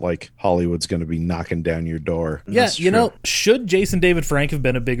 it's not like Hollywood's going to be knocking down your door. Yeah, That's true. should Jason David Frank have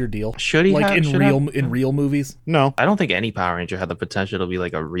been a bigger deal? Should he like have? in Should real have? in real movies? No, I don't think any Power Ranger had the potential to be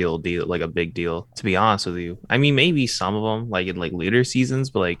like a real deal, like a big deal, to be honest with you. I mean, maybe some of them, like in like later seasons,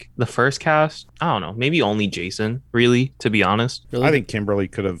 but like the first cast, I don't know, maybe only Jason, really, to be honest. Really? I think Kimberly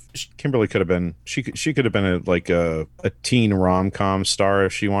could have been she could have been a teen rom-com star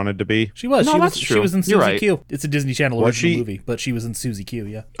if she wanted to be. She was. No, that's She true. was in You're Susie right. Q. It's a Disney Channel Was original she? movie, but she was in Susie Q.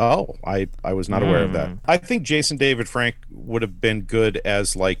 Yeah. Oh, I was not aware of that. I think Jason David Frank would have been good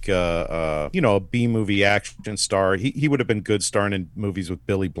as like a B movie action star. He would have been good starring in movies with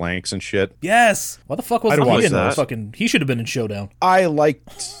Billy Blanks and shit. Yes. Why the fuck was I'd he watch in that. fucking? He should have been in Showdown. I liked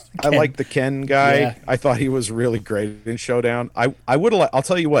the Ken guy. Yeah. I thought he was really great in Showdown. I would have. I'll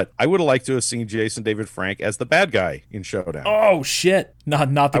tell you what. I would have liked to have seen Jason David Frank as the bad guy in Showdown. Oh shit!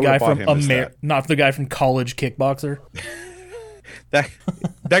 Not the I guy would've bought from him as that. not the guy from College Kickboxer.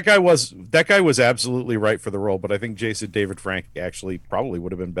 That guy was absolutely right for the role, but I think Jason David Frank actually probably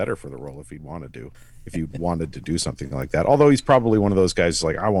would have been better for the role if he wanted to do something like that. Although he's probably one of those guys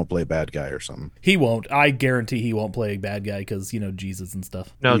like, I won't play bad guy or something. He won't. I guarantee he won't play a bad guy because Jesus and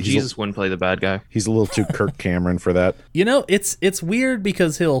stuff. No, He's Jesus wouldn't play the bad guy. He's a little too Kirk Cameron for that. It's weird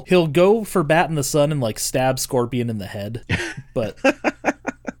because he'll go for Bat in the Sun and like stab Scorpion in the head, but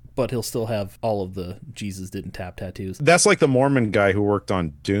he'll still have all of the Jesus didn't tap tattoos. That's like the Mormon guy who worked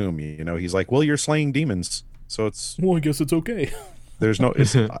on Doom. He's like, well, you're slaying demons, so it's Well, I guess it's okay. there's no.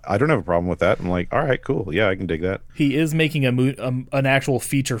 I don't have a problem with that. I'm like, all right, cool, yeah, I can dig that. He is making an actual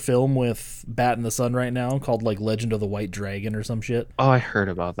feature film with Bat in the Sun right now called like Legend of the White Dragon or some shit. Oh, I heard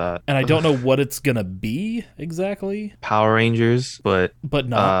about that. And I don't know what it's gonna be exactly, Power Rangers, but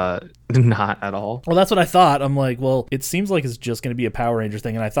not. not at all. Well, that's what I thought. I'm like, well, it seems like it's just going to be a Power Ranger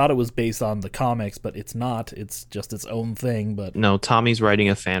thing, and I thought it was based on the comics, but it's not. It's just its own thing. But No, Tommy's writing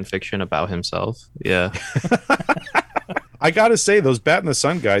a fan fiction about himself. Yeah. I gotta say, those Bat in the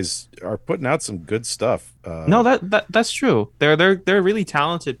Sun guys are putting out some good stuff. No, that's true. They're really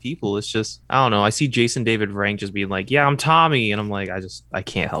talented people. It's just, I don't know. I see Jason David Frank just being like, yeah, I'm Tommy, and I'm like, I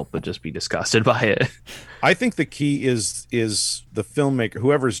can't help but just be disgusted by it. I think the key is the filmmaker,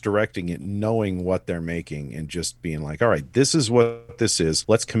 whoever's directing it, knowing what they're making and just being like, all right, this is what this is.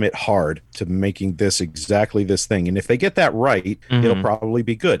 Let's commit hard to making this exactly this thing. And if they get that right, it'll probably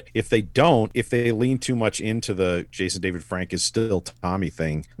be good. If they don't, if they lean too much into the Jason David Frank is still Tommy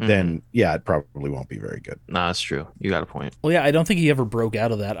thing, then yeah, it probably won't be very good. Nah, that's true. You got a point. well, yeah, I don't think he ever broke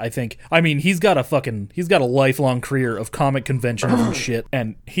out of that. I mean, he's got a lifelong career of comic conventions and shit,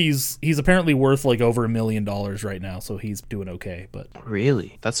 and he's apparently worth like over $1 million million right now, so he's doing okay. But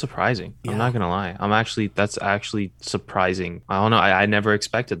really, that's surprising. Yeah. I'm not gonna lie. That's actually surprising. I don't know. I never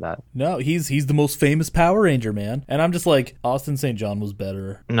expected that. no, he's the most famous Power Ranger, man. And I'm just like, Austin St. John was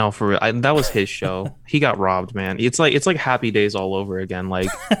better. No, for real. That was his show. He got robbed, man. It's like Happy Days all over again. Like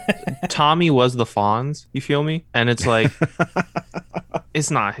Tommy was the Fonz. You feel me? And it's like. It's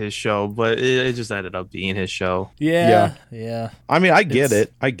not his show, but it just ended up being his show. Yeah. I mean, I get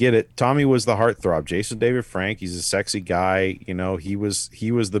it. Tommy was the heartthrob. Jason David Frank, he's a sexy guy. You know, he was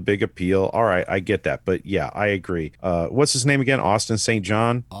the big appeal. All right, I get that. But yeah, I agree. What's his name again? Austin St.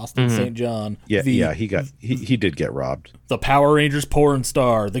 John. Austin St. John. Yeah, he did get robbed. The Power Rangers porn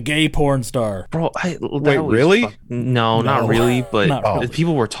star, the gay porn star. Bro, wait, really? No, not really. But Not really.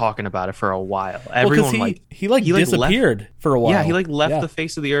 people were talking about it for a while. Well, Everyone he disappeared for a while. Yeah, he left the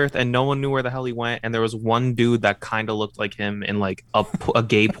face of the earth, and no one knew where the hell he went. And there was one dude that kind of looked like him in like a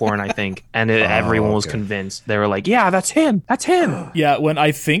gay porn, I think. And everyone was convinced. They were like, "Yeah, that's him. That's him." Yeah, when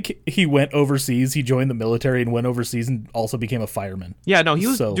I think he went overseas, he joined the military and went overseas and also became a fireman. Yeah, no, he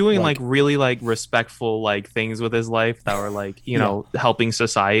was So, doing like really like respectful like things with his life that were like, you know, helping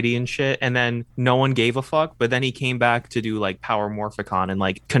society and shit. And then no one gave a fuck. But then he came back to do like Power Morphicon and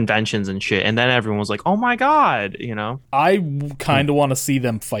like conventions and shit. And then everyone was like, "Oh my god," you know. I kind of want to see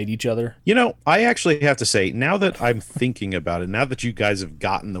them fight each other. You know, I actually have to say, now that I'm thinking about it, now that you guys have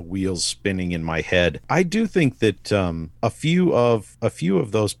gotten the wheels spinning in my head, I do think that a few of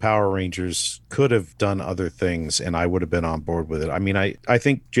those Power Rangers could have done other things, and I would have been on board with it. I mean, I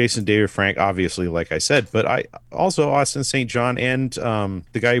think Jason David Frank, obviously, like I said, but I also Austin St. John and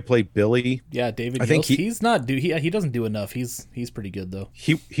the guy who played Billy. Yeah, David. I think he's not he doesn't do enough. He's pretty good though.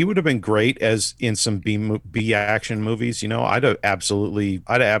 He would have been great as in some B action movies. You know, I'd have absolutely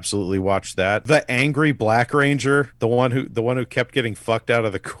watched that. The angry Black Ranger, the one who kept getting fucked out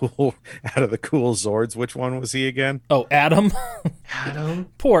of the cool Zords. Which one was he again? Oh, Adam. Adam.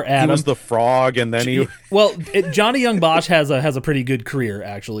 Poor Adam. He was the frog, and then he. Well, Johnny Young Bosch has a pretty good career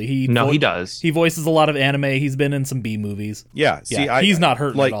actually. He does. He voices a lot of anime. He's been in some B movies. Yeah, see, he's not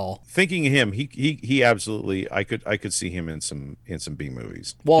hurting like, at all. Thinking of him, he absolutely. I could see him in some B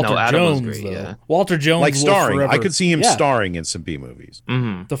movies. Walter Adam was Jones, great, though. yeah. Walter Jones, Like will starring, forever- I could see him Yeah. starring in some B movies.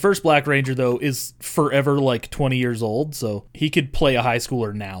 Mm-hmm. The first Black Ranger though is forever like 20 years old, so he could play a high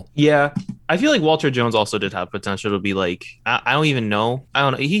schooler now. Yeah, I feel like Walter Jones also did have potential to be like I don't even know. I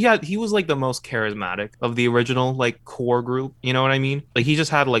don't know. He was like the most charismatic of the original like core group. You know what I mean? Like he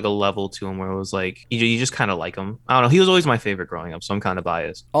just had like a level to him where it was like you just kind of like him. I don't know. He was always my favorite growing up, so I'm kind of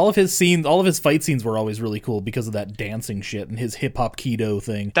biased. All of his fight scenes were always really cool because of that dancing shit and his hip hop keto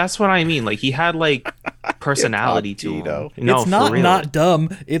thing. That's what I mean. Like he had like personality to him. Keto. No, It's not for real. not dumb.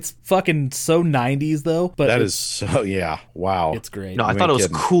 It's fucking so 90s though. But That is so wow. it's great. No, I You thought it ain't was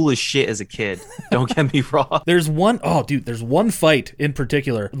kidding. cool as shit as a kid. Don't get me wrong. There's one fight in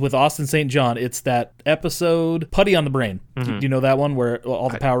particular with Austin St. John. It's that episode Putty on the Brain. Do you know that one where all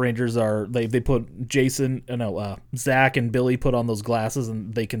the Power Rangers are they put Zach and Billy put on those glasses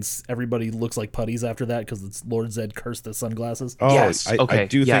and everybody looks like putties after that because it's Lord Zed cursed the sunglasses. Oh, Yes, I okay,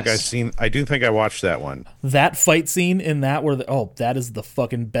 do think yes. I do think I watched that one. That fight scene in that that is the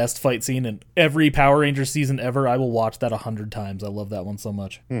fucking best fight scene in every Power Ranger season ever. I will watch that 100 times. I love that one so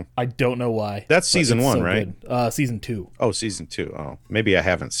much. I don't know why. That's but season it's 1, so right? good. Season 2. Oh, season 2. Oh, maybe I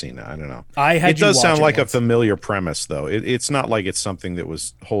haven't seen it. I don't know. It It does sound like once. a familiar premise, though. It's not like it's something that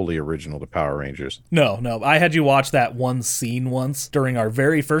was wholly original to Power Rangers. No. I had you watch that one scene once during our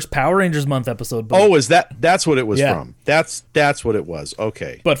very first Power Rangers month episode. But, Oh, that's what it was Yeah. from? That's what it was.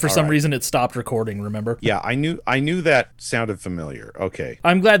 Okay. but for All some right. reason it stopped recording, remember? Yeah, I knew that sounded familiar. Okay.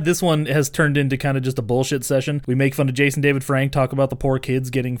 I'm glad this one has turned into kind of just a bullshit session. We make fun of Jason David Frank, talk about the poor kids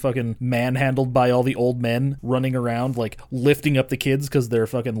getting fucking manhandled by all the old men running around, like lifting up the kids because their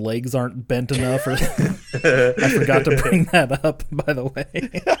fucking legs aren't bent enough. Or I forgot to bring that up, by the way.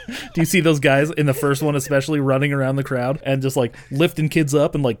 Do you see those guys in the first one, especially running around the crowd and just like lifting kids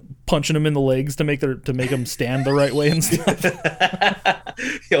up and like punching them in the legs to make them stand the right way and stuff?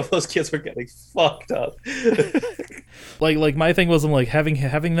 Yo, those kids were getting fucked up. Like my thing was, I'm like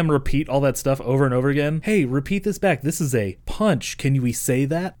having them repeat all that stuff over and over again. Hey, repeat this back. This is a punch. Can we say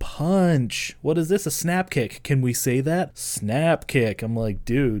that? Punch. What is this? A snap kick. Can we say that? Snap kick. I'm like,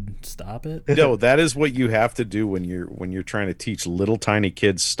 dude, stop it. No, that is what you have to do when you're trying to teach little tiny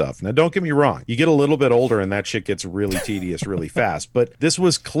kids stuff. Now, don't get me wrong. You get a little bit older and that shit gets really tedious really fast. But this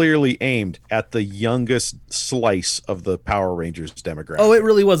was clearly aimed at the youngest slice of the Power Rangers demographic. Oh, it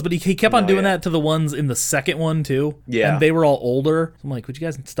really was. But he kept on doing that to the ones in the second one too. Yeah. and they were all older. I'm like, would you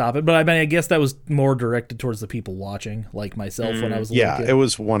guys stop it? But I mean, I guess that was more directed towards the people watching, like myself when I was a little kid. It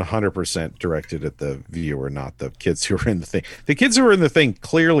was 100% directed at the viewer, not the kids who were in the thing. The kids who were in the thing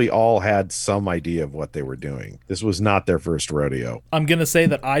clearly all had some idea of what they were doing. This was not their first rodeo. I'm going to say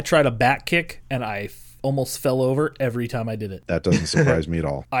that I tried a back kick, and I almost fell over every time I did it. That doesn't surprise me at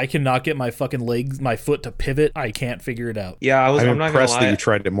all. I cannot get my fucking my foot to pivot. I can't figure it out. Yeah, I'm not impressed gonna lie. that you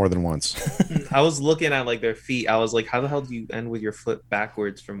tried it more than once. I was looking at like their feet. I was like, how the hell do you end with your foot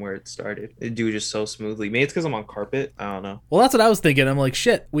backwards from where it started? It do it just so smoothly. Maybe it's because I'm on carpet. I don't know. Well, that's what I was thinking. I'm like,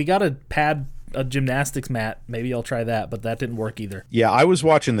 shit, we got to pad a gymnastics mat. Maybe I'll try that, but that didn't work either. Yeah, I was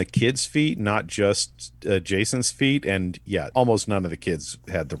watching the kids' feet, not just Jason's feet, and yeah, almost none of the kids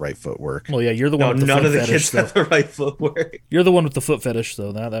had the right footwork. Well, yeah, you're the one with the none foot of the fetish, kids have the right footwork. You're the one with the foot fetish,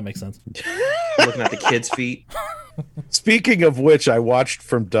 so that makes sense. Looking at the kids' feet. Speaking of which, I watched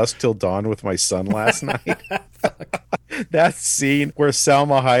From Dusk Till Dawn with my son last night. That scene where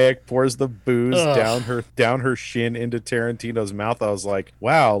Salma Hayek pours the booze down her shin into Tarantino's mouth, I was like,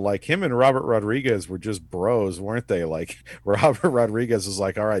 wow, like him and Robert Rodriguez were just bros, weren't they? Like Robert Rodriguez was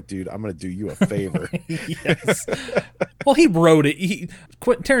like, all right, dude, I'm gonna do you a favor. Yes. Well, he wrote it.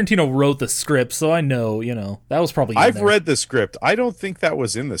 Quentin Tarantino wrote the script, so I know, that was probably in I've there. read the script. I don't think that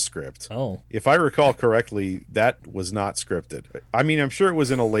was in the script. Oh. If I recall correctly, that was not scripted. I mean, I'm sure it was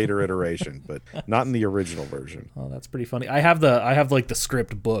in a later iteration, but not in the original version. Oh, that's pretty funny. I have like the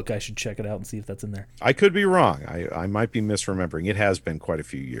script book. I should check it out and see if that's in there. I could be wrong. I might be misremembering. It has been quite a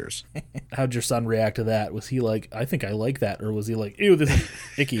few years. How'd your son react to that? Was he like, I think I like that? Or was he like, ew, this is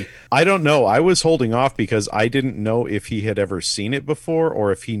icky? I don't know. I was holding off because I didn't know if he had ever seen it before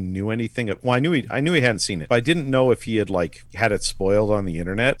or if he knew anything. Well, I knew he hadn't seen it, but I didn't know if he had had it spoiled on the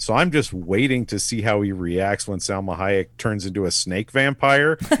internet. So I'm just waiting to see how he reacts when Salma Hayek turns into a snake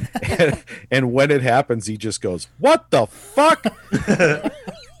vampire. and when it happens, he just goes, "What the fuck?"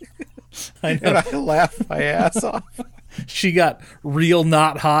 I know. And I laugh my ass off. She got real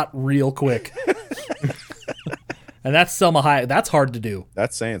not hot real quick. And that's Selma Hayek. That's hard to do.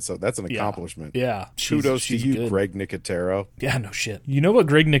 That's saying so. That's an accomplishment. Yeah. Kudos to you, good. Greg Nicotero. Yeah, no shit. You know what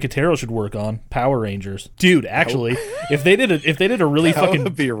Greg Nicotero should work on? Power Rangers. Dude, actually, if they did a really That fucking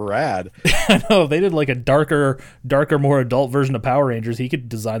would be rad. I know, if they did like a darker, more adult version of Power Rangers, he could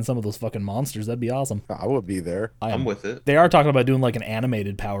design some of those fucking monsters. That'd be awesome. I would be there. I'm with it. They are talking about doing like an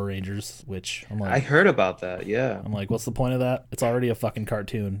animated Power Rangers, which I'm like, I heard about that. Yeah. I'm like, what's the point of that? It's already a fucking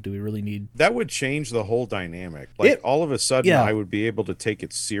cartoon. Do we really need? That would change the whole dynamic. Like all of a sudden, I would be able to take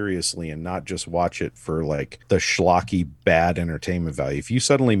it seriously and not just watch it for like the schlocky bad entertainment value. If you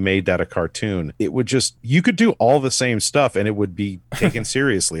suddenly made that a cartoon, it would just, you could do all the same stuff and it would be taken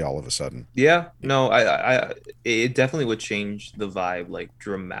seriously all of a sudden. Yeah, no, it definitely would change the vibe like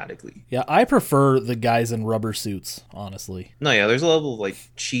dramatically. Yeah, I prefer the guys in rubber suits, honestly. No, yeah, there's a level of like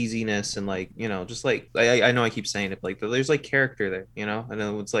cheesiness and like, just like I know I keep saying it, but like there's like character there, and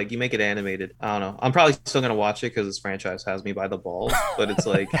then it's like you make it animated. I don't know. I'm probably still gonna watch it because this franchise has me by the balls, but it's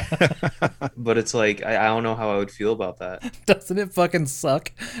like I don't know how I would feel about that. Doesn't it fucking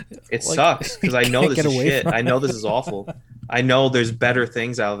suck? It sucks because I know this is shit. I know this is awful. I know there's better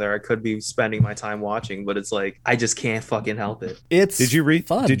things out there I could be spending my time watching, but it's like I just can't fucking help it. Did you read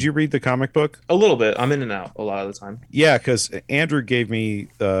the comic book? A little bit. I'm in and out a lot of the time. Yeah, because Andrew gave me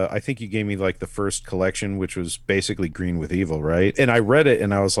I think you gave me like the first collection, which was basically Green with Evil, right? And I read it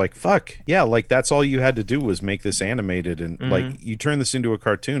and I was like, fuck yeah, like that's all you had to do was make this animated, and like you turn this into a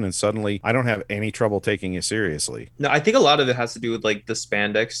cartoon and suddenly I don't have any trouble taking it seriously. No, I think a lot of it has to do with like the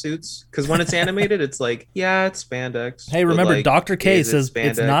spandex suits, because when it's animated it's like, yeah, it's spandex. Hey, remember, like, Dr. K says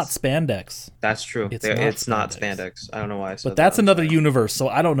it's not spandex. That's true. It's not spandex. I don't know why I said but that's another universe, so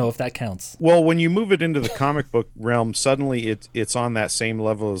I don't know if that counts. Well, when you move it into the comic book realm, suddenly it's on that same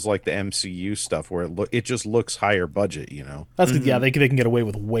level as like the MCU stuff where it just looks higher budget, That's yeah, they can get away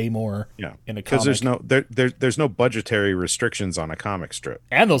with way more in a comic. Because there's no budgetary restrictions on a comic strip.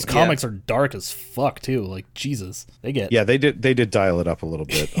 And those comics are dark as fuck too. Like Jesus, they get they did dial it up a little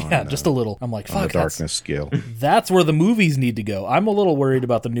bit. Yeah, just a little. I'm like, fuck, on the darkness scale. That's where the movies need to go. I'm a little worried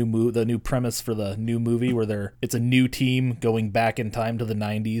about the new premise for the new movie where it's a new team going back in time to the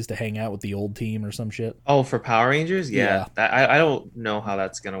 90s to hang out with the old team or some shit. Oh, for Power Rangers? Yeah. I don't know how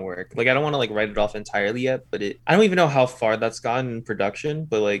that's gonna work. Like I don't want to like write it off entirely yet, but I don't even know how far that's gotten in production,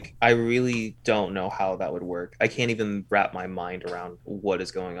 but like I really don't know how that would work. I can't even wrap my mind around what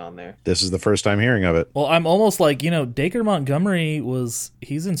is going on there. This is the first time hearing of it. Well, I'm almost like, Dacre Montgomery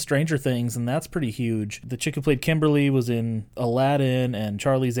he's in Stranger Things, and that's pretty huge. The chick who played Kimberly was in Aladdin and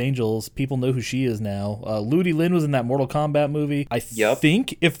Charlie's Angels. People know who she is now. Ludi Lin was in that Mortal Kombat movie. I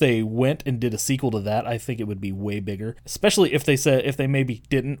think if they went and did a sequel to that, I think it would be way bigger. Especially if they maybe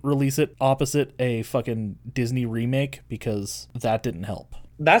didn't release it opposite a fucking Disney remake, because that didn't help.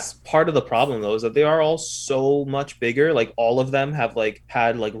 That's part of the problem though, is that they are all so much bigger. Like all of them have like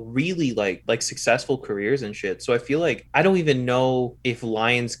had like really like successful careers and shit. So I feel like I don't even know if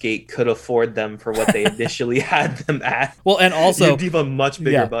Lionsgate could afford them for what they initially had them at. Well, and also give a much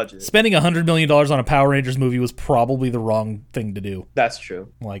bigger budget. Spending $100 million on a Power Rangers movie was probably the wrong thing to do. That's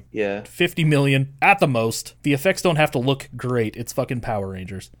true. Like, yeah, $50 million at the most. The effects don't have to look great. It's fucking Power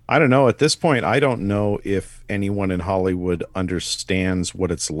Rangers. I don't know. At this point, I don't know if anyone in Hollywood understands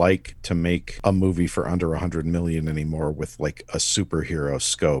what it's like to make a movie for under 100 million anymore with like a superhero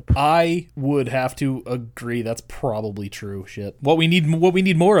scope. I would have to agree. That's probably true. Shit. What we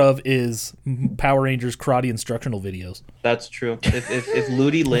need more of is Power Rangers karate instructional videos. That's true. If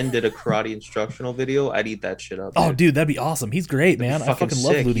Ludi Lin did a karate instructional video, I'd eat that shit up. Oh, dude, that'd be awesome. He's great, man. I fucking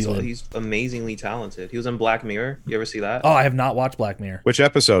love Ludi Lin. He's amazingly talented. He was in Black Mirror. You ever see that? Oh, I have not watched Black Mirror. Which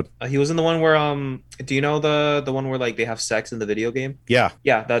episode? He was in the one where do you know the one where like they have sex in the video game? Yeah.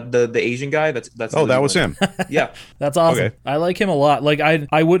 That the Asian guy. That's oh, that was him. Yeah, that's awesome. Okay. I like him a lot. Like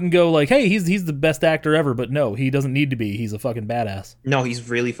I wouldn't go like, hey, he's the best actor ever, but no, he doesn't need to be. He's a fucking badass. No, he's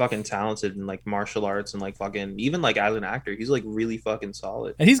really fucking talented in like martial arts and like fucking even like as an actor, he's like really fucking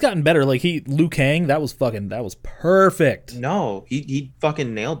solid. And he's gotten better. Like Liu Kang, that was perfect. No, he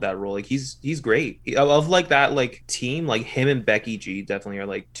fucking nailed that role. Like he's great. Of like that like team, like him and Becky G definitely are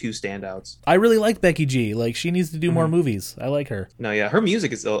like two standouts. I really like Becky G. Like she needs to do more movies. I like her. No, yeah, her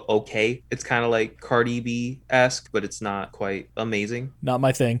music is okay. It's kind of like Cardi B-esque, but it's not quite amazing. Not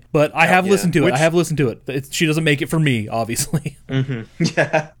my thing, but I have listened to it. I have listened to it. She doesn't make it for me, obviously.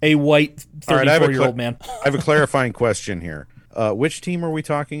 Yeah, a white 34-year-old man. I have a clarifying question here. Which team are we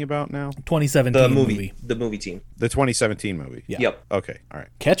talking about now? 2017 the movie team. The 2017 movie. Yeah. Yep. Okay. All right.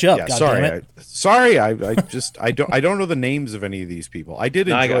 Catch up. Yeah, God sorry. I don't know the names of any of these people. I did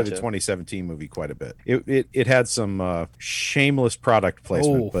enjoy the 2017 movie quite a bit. It had some shameless product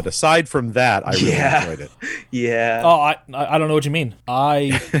placement, but aside from that, I really enjoyed it. Yeah. Oh, I don't know what you mean.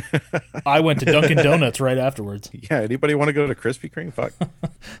 I went to Dunkin' Donuts right afterwards. Yeah. Anybody want to go to Krispy Kreme? Fuck.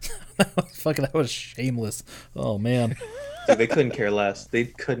 That was shameless. Oh man. Dude, they couldn't care less. They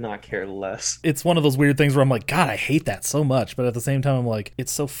could not care less. It's one of those weird things where I'm like, God, I hate that so much, but at the same time, I'm like,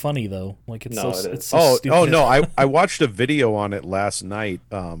 it's so funny though. Like it's so stupid. Oh no, I watched a video on it last night,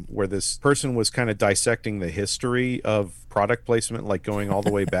 where this person was kind of dissecting the history of product placement, like going all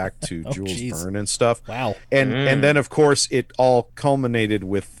the way back to Jules Verne and stuff. Wow. And then of course it all culminated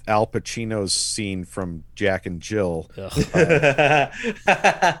with Al Pacino's scene from Jack and Jill.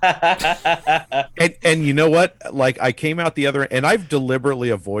 And you know what? Like I came out the other, and I've deliberately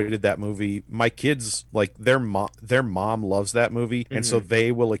avoided that movie. My kids, like their mom loves that movie, and so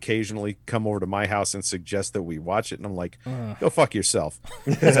they will occasionally come over to my house and suggest that we watch it, and I'm like, go fuck yourself,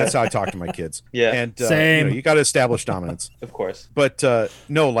 because that's how I talk to my kids. Yeah. And same. You got to establish dominance. Of course. But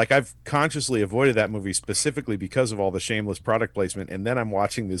no, like I've consciously avoided that movie specifically because of all the shameless product placement. And then I'm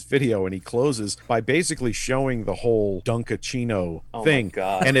watching this video and he closes by basically showing the whole Dunkachino thing. My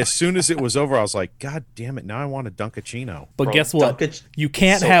God. And as soon as it was over, I was like, God damn it, now I want a Dunkachino. But Bro, guess what? You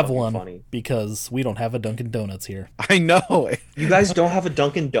can't have one funny. because we don't have a Dunkin' Donuts here. I know. You guys don't have a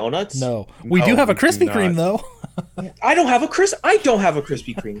Dunkin' Donuts? No. We do have a Krispy Kreme though. I don't have a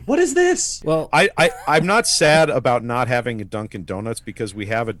Krispy Kreme. What is this? Well, I'm not sad about not having a Dunkin' Donuts because we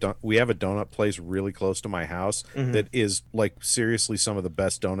have a donut place really close to my house that is like seriously some of the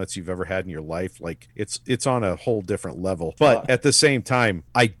best donuts you've ever had in your life. Like it's on a whole different level. But at the same time,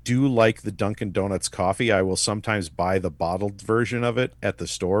 I do like the Dunkin' Donuts coffee. I will sometimes buy the bottled version of it at the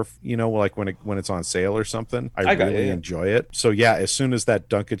store, you know, like when it's on sale or something. I really enjoy it. So yeah, as soon as that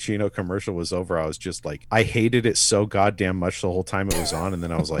Dunkachino commercial was over, I was just like, I hated it so goddamn much the whole time it was on, and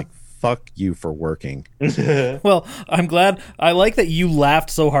then I was like, fuck you for working. Well, I'm glad. I like that you laughed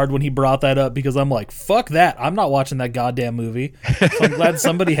so hard when he brought that up, because I'm like, fuck that. I'm not watching that goddamn movie. So I'm glad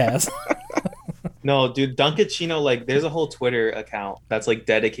somebody has. No, dude, Dunkachino, like, there's a whole Twitter account that's like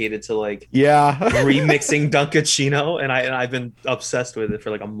dedicated to like remixing Dunkachino, and I've been obsessed with it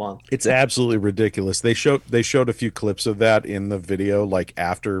for like a month. It's absolutely ridiculous. They showed a few clips of that in the video, like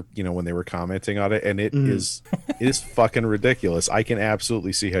after, you know, when they were commenting on it, and it is fucking ridiculous. I can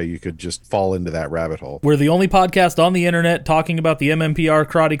absolutely see how you could just fall into that rabbit hole. We're the only podcast on the internet talking about the MMPR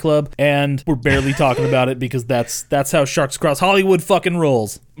Karate Club, and we're barely talking about it because that's how Sharks Across Hollywood fucking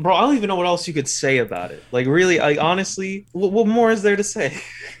rolls. Bro, I don't even know what else you could say about it. Like, really, like, honestly, what more is there to say?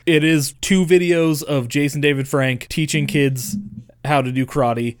 It is 2 videos of Jason David Frank teaching kids how to do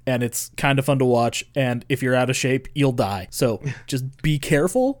karate, and it's kind of fun to watch, and if you're out of shape, you'll die. So just be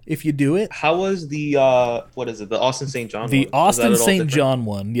careful if you do it. How was the what is it, the Austin St. John The one? Austin St. John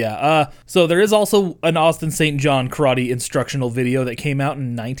one, yeah. So there is also an Austin St. John karate instructional video that came out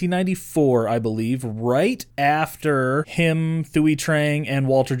in 1994, I believe, right after him, Thuy Trang, and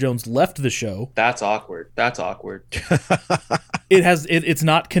Walter Jones left the show. That's awkward. It's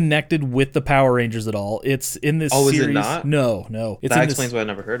not connected with the Power Rangers at all. It's in this series. Is it not? No. It's that explains why I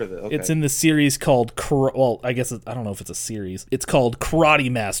never heard of it. Okay. It's in the series called I guess I don't know if it's a series. It's called Karate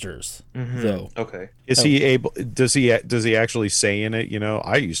Masters. Though. Okay. Is he able? Does he actually say in it?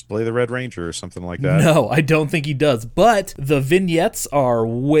 I used to play the Red Ranger or something like that. No, I don't think he does. But the vignettes are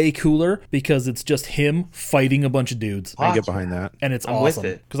way cooler because it's just him fighting a bunch of dudes. I get behind that, and it's I'm awesome.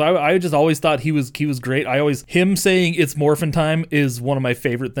 with it. Because I just always thought he was great. Him saying it's morphin' time is one of my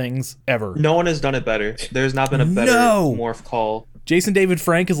favorite things ever. No one has done it better. There's not been a better morph call. Jason David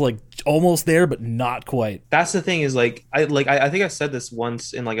Frank is like almost there, but not quite. That's the thing is I think I said this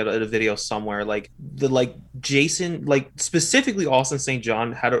once in like a video somewhere. Jason, specifically Austin St.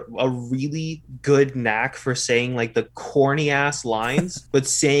 John had a really good knack for saying like the corny ass lines, but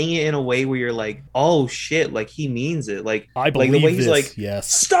saying it in a way where you're like, oh shit, like he means it. I believe the way he's this. like,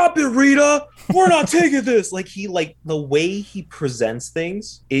 yes, stop it, Rita, we're not taking this. The way he presents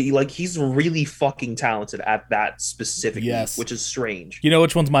things, he's really fucking talented at that specifically. Yes. Which is strange. You know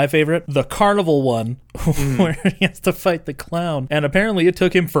which one's my favorite? The carnival one, where he has to fight the clown. And apparently it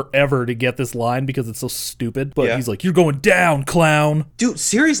took him forever to get this line because it's so stupid. But he's like, you're going down, clown. Dude,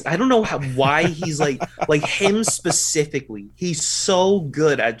 seriously, I don't know why he's like him specifically. He's so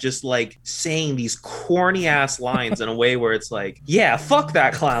good at just like saying these corny ass lines in a way where it's like, yeah, fuck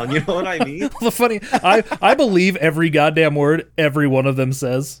that clown. You know what I mean? The funny, I believe every goddamn word every one of them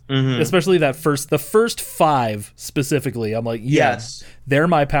says, especially the first 5 specifically. I'm like, yes, they're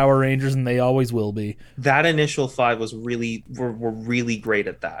my Power Rangers and they always will be. That initial 5 was were really great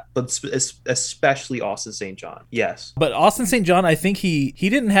at that, but especially Austin St. John. Yes, but Austin St. John, I think he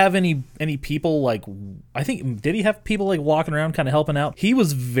didn't have any people like. I think did he have people like walking around kind of helping out? He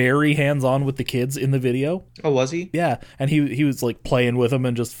was very hands on with the kids in the video. Oh, was he? Yeah, and he was like playing with them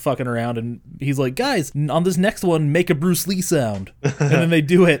and just fucking around, and he's like, guys, on this next one, make a Bruce Lee sound, and then they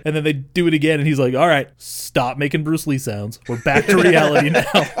do it, and then they do it again, and he's like, all right, stop making Bruce Lee sounds. We're back to reality now.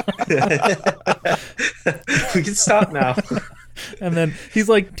 We can stop now. And then he's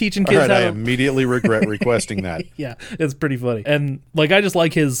like teaching kids how I to... immediately regret requesting that. Yeah, it's pretty funny. And like I just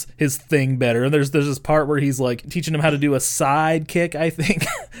like his thing better. And there's this part where he's like teaching him how to do a side kick, I think.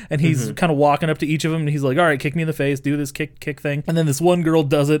 And he's kind of walking up to each of them and he's like, all right, kick me in the face, do this kick thing. And then this one girl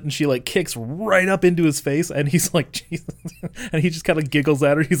does it and she like kicks right up into his face and he's like, Jesus. And he just kind of giggles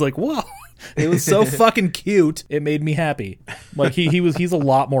at her. He's like, whoa. It was so fucking cute. It made me happy. Like he's a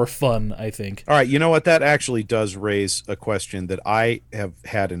lot more fun, I think. All right, you know what? That actually does raise a question that I have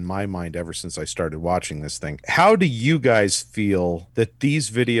had in my mind ever since I started watching this thing. How do you guys feel that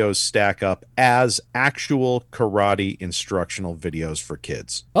these videos stack up as actual karate instructional videos for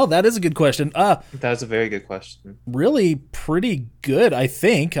kids? Oh, that is a good question. That's a very good question. Really pretty good, I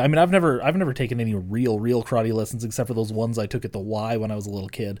think. I mean, I've never taken any real karate lessons except for those ones I took at the Y when I was a little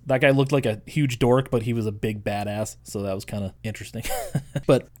kid. That guy looked like a huge dork, but he was a big badass, so that was kind of interesting.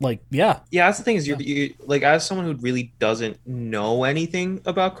 But like, yeah, that's the thing is you like, as someone who really doesn't know anything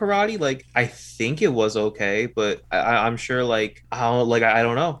about karate, like I think it was okay, but I'm sure like I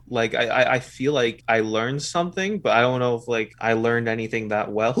don't know, like I feel like I learned something, but I don't know if like I learned anything that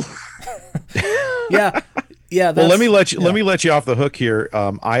well. Yeah. Well, let me let you off the hook here.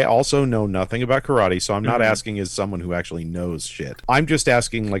 I also know nothing about karate, so I'm not asking as someone who actually knows shit. I'm just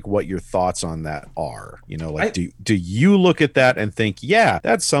asking like what your thoughts on that are. You know, like do you look at that and think, yeah,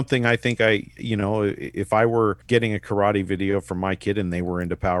 that's something I think if I were getting a karate video from my kid and they were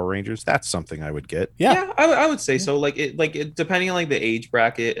into Power Rangers, that's something I would get. Yeah, I would say so. Like it depending on like the age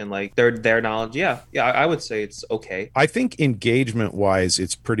bracket and like their knowledge. Yeah, I would say it's okay. I think engagement wise,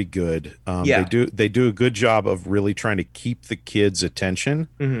 it's pretty good. They do a good job of really trying to keep the kids' attention,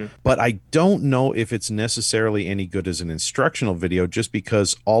 but I don't know if it's necessarily any good as an instructional video, just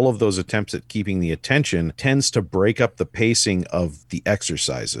because all of those attempts at keeping the attention tends to break up the pacing of the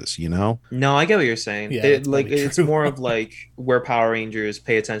exercises, you know? No, I get what you're saying. Yeah, it's more of like where Power Rangers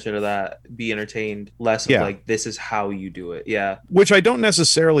pay attention to that, be entertained, less of like this is how you do it. Yeah, which I don't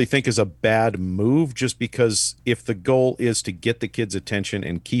necessarily think is a bad move, just because if the goal is to get the kids' attention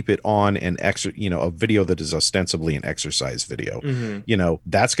and keep it on a video that is is ostensibly an exercise video. You know,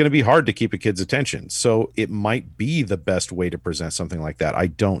 that's going to be hard to keep a kid's attention. So it might be the best way to present something like that. I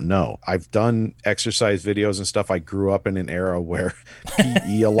don't know. I've done exercise videos and stuff. I grew up in an era where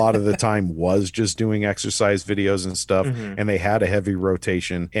PE a lot of the time was just doing exercise videos and stuff, and they had a heavy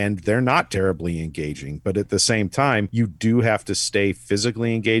rotation, and they're not terribly engaging. But at the same time, you do have to stay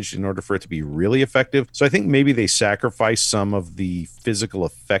physically engaged in order for it to be really effective. So I think maybe they sacrificed some of the physical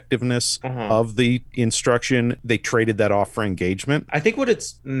effectiveness of the instruction. They traded that off for engagement. I think what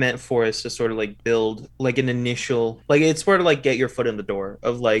it's meant for is to sort of like build like an initial, like it's sort of like get your foot in the door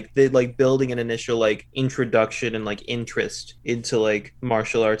of like the like building an initial like introduction and like interest into like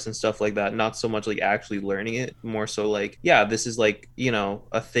martial arts and stuff like that. Not so much like actually learning it, more so like, yeah, this is like, you know,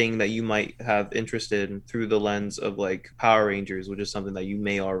 a thing that you might have interest in through the lens of like Power Rangers, which is something that you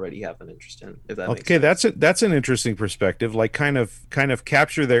may already have an interest in, if that makes sense. That's an interesting perspective. Like kind of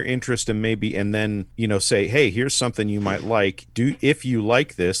capture their interest and maybe, and then, you know, say, hey, here's something you might like. If you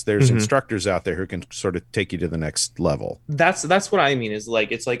like this, there's instructors out there who can sort of take you to the next level. That's what I mean, is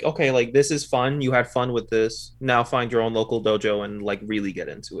like, it's like, okay, like this is fun, you had fun with this, now find your own local dojo and like really get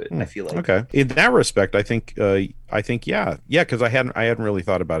into it. I feel like, okay, in that respect, I think yeah, because I hadn't really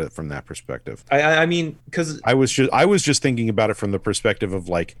thought about it from that perspective. I mean, because I was just thinking about it from the perspective of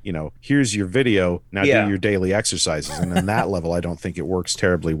like, you know, here's your video, now do your daily exercises, and on that level, I don't think it works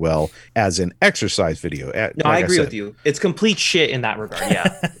terribly well as an exercise video. No, like I agree with you. It's complete shit in that regard.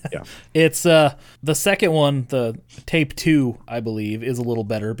 Yeah, yeah. It's the second one, the tape 2, I believe, is a little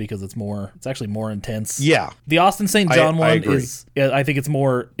better because it's actually more intense. Yeah, the Austin St. John one agree. I think it's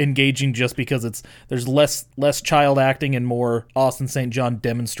more engaging just because there's less child acting and more Austin St. John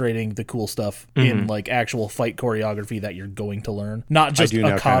demonstrating the cool stuff in like actual fight choreography that you're going to learn, not just I do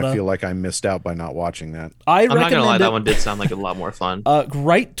now Akata. kind of feel like I missed out by not watching that. I'm not gonna lie, that one did sound like a lot more fun.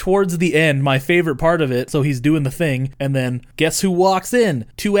 Right towards the end, my favorite part of it, so he's doing the thing, and then guess who walks in?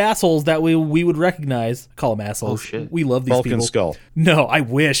 2 assholes that we would recognize. Call them assholes. Oh, shit. We love these Vulcan people. Skull. No, I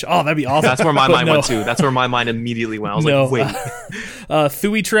wish. Oh, that'd be awesome. That's where my But mind went to. That's where my mind immediately went. I was like, wait.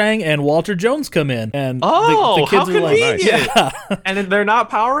 Thuy Trang and Walter Jones come in, and the kids how are like, convenient. yeah. And then they're not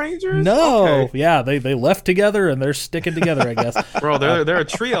Power Rangers? No, Okay. yeah, they left together and they're sticking together, I guess. Bro, they're a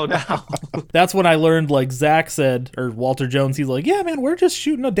trio now. That's when I learned, like Zach said, or Walter Jones, he's like, yeah, man, we're just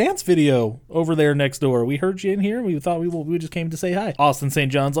shooting a dance video over there next door. We heard you in here. We thought we just came to say hi. Austin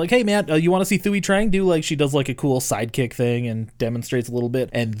St. John's like, hey, man, you want to see Thuy Trang do, like, she does like a cool sidekick thing and demonstrates a little bit.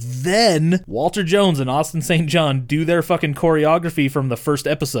 And then Walter Jones and Austin St. John do their fucking choreography from the first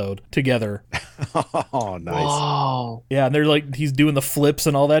episode together. Oh, nice. Oh. Yeah, and they're like, he's doing the flips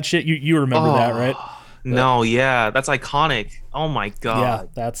and all that shit. You remember that, right? No, yeah, that's iconic. Oh my god. Yeah,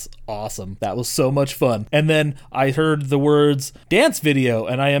 that's awesome. That was so much fun. And then I heard the words dance video,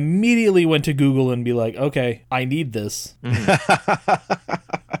 and I immediately went to Google and be like, okay, I need this.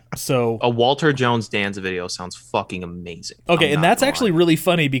 So a Walter Jones dance video sounds fucking amazing. Okay, and that's actually really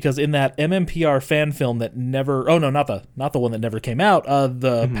funny because in that MMPR fan film that never, oh no, not the one that never came out,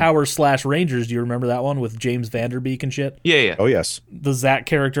 the Power / Rangers, do you remember that one with James Vanderbeek and shit? Yeah. Oh yes. The Zach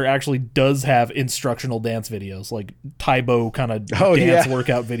character actually does have instructional dance videos, like Taibo kind of dance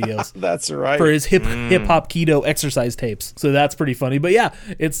workout videos. That's right. For his hip hop keto exercise tapes. So that's pretty funny. But yeah,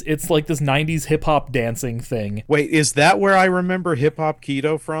 it's like this 90s hip hop dancing thing. Wait, is that where I remember hip hop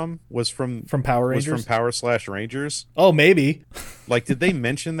keto from? Was from Power Rangers? Was from Power / Rangers? Oh, maybe. Like, did they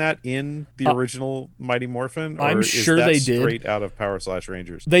mention that in the original Mighty Morphin? Or I'm sure they did. Straight out of Power /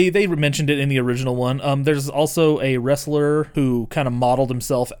 Rangers. They mentioned it in the original one. There's also a wrestler who kind of modeled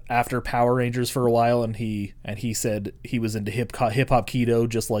himself after Power Rangers for a while, and he said he was into hip hop keto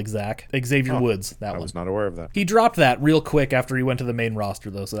just like Zach. Xavier Woods, that one. I was not aware of that. He dropped that real quick after he went to the main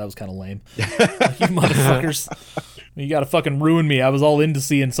roster, though, so that was kind of lame. You motherfuckers. You gotta fucking ruin me. I was all into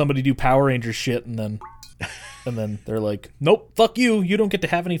seeing somebody do Power Rangers shit, and then they're like, nope, fuck you. You don't get to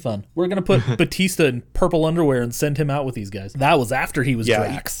have any fun. We're going to put Batista in purple underwear and send him out with these guys. That was after he was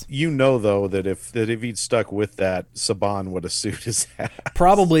Drax. You know, though, that if he'd stuck with that, Saban would have sued his ass.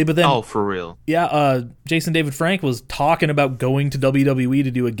 Probably, but then... Oh, for real? Yeah, Jason David Frank was talking about going to WWE to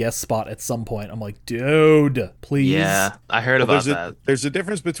do a guest spot at some point. I'm like, dude, please. Yeah, I heard about that. There's a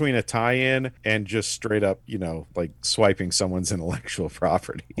difference between a tie-in and just straight up, like swiping someone's intellectual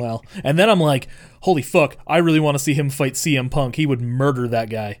property. Well, and then I'm like, holy fuck, I really really want to see him fight CM Punk. He would murder that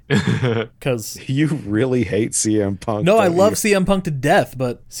guy. Because you really hate CM Punk. no, I love CM Punk to death,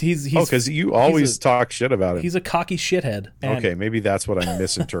 but he's because you always talk shit about him. He's a cocky shithead. Okay, maybe that's what I'm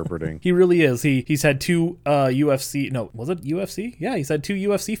misinterpreting. He really is. He's had 2 UFC. No, was it UFC? Yeah, he's had 2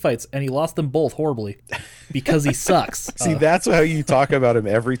 UFC fights, and he lost them both horribly because he sucks. See, that's how you talk about him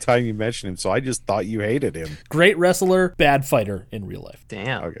every time you mention him. So I just thought you hated him. Great wrestler, bad fighter in real life.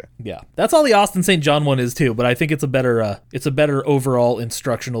 Damn. Okay. Yeah, that's all the Austin St. John one is too. But I think it's a better overall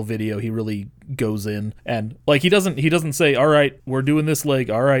instructional video. He really goes in and like he doesn't say, all right, we're doing this leg,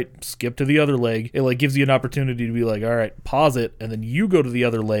 all right, skip to the other leg. It like gives you an opportunity to be like, all right, pause it, and then you go to the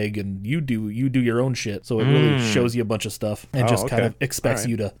other leg and you do your own shit. So it really shows you a bunch of stuff and just kind of expects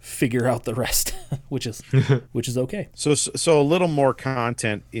you to figure out the rest, which is okay. So a little more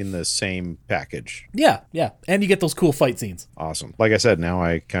content in the same package. Yeah, and you get those cool fight scenes. Awesome. Like I said, now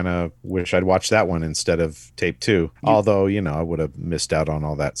I kind of wish I'd watched that one instead of tape 2. Although, I would have missed out on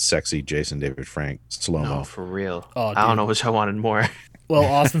all that sexy Jason David Frank slow-mo. No, for real. Oh, I don't know which I wanted more. Well,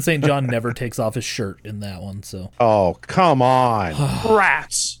 Austin St. John never takes off his shirt in that one, so. Oh, come on.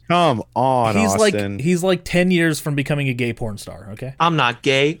 Rats. Come on, Austin. He's like 10 years from becoming a gay porn star, okay? I'm not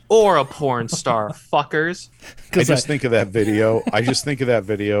gay or a porn star, fuckers. I just think of that video. I just think of that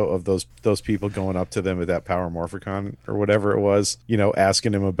video of those people going up to them at that Power Morphicon or whatever it was,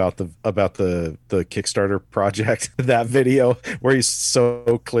 asking him about the Kickstarter project. That video where he's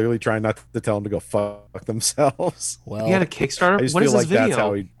so clearly trying not to tell them to go fuck themselves. Well, he had a Kickstarter. I just what feel is like this video? that's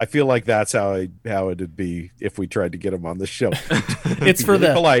how I feel like that's how it'd be if we tried to get him on the show. It's for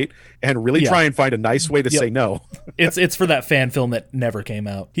really polite and really try and find a nice way to say no. It's for that fan film that never came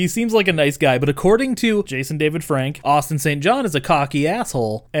out. He seems like a nice guy, but according to Jason David Frank, Austin St. John is a cocky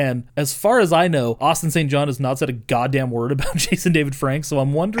asshole. And as far as I know, Austin St. John has not said a goddamn word about Jason David Frank. So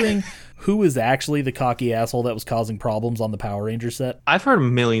I'm wondering who is actually the cocky asshole that was causing problems on the Power Ranger set. I've heard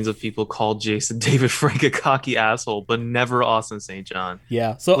millions of people call Jason David Frank a cocky asshole, but never Austin St. John.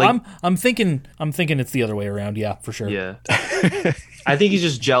 Yeah, so I'm thinking it's the other way around. Yeah, for sure. Yeah. I think he's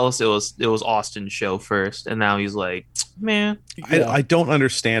just jealous it was Austin's show first, and now he's like, man. I don't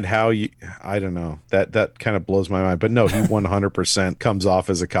understand how I don't know. That kind of blows my mind. But no, he 100% comes off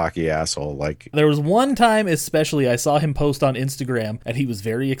as a cocky asshole. Like, there was one time especially I saw him post on Instagram, and he was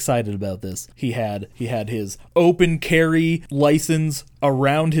very excited about this. He had his open carry license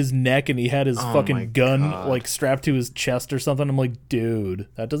around his neck, and he had his fucking gun like strapped to his chest or something. I'm like, dude,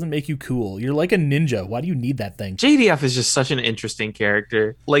 that doesn't make you cool. You're like a ninja. Why do you need that thing? JDF is just such an interesting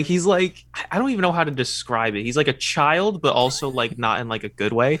character. Like, he's like, I don't even know how to describe it. He's like a child, but also like not in like a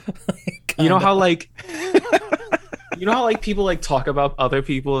good way. You know how like people like talk about other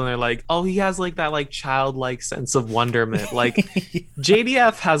people and they're like, oh, he has like that like childlike sense of wonderment. Like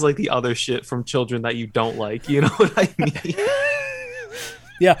JDF has like the other shit from children that you don't like. You know what I mean?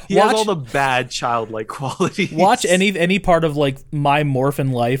 Yeah, he has all the bad childlike qualities. Watch any part of like My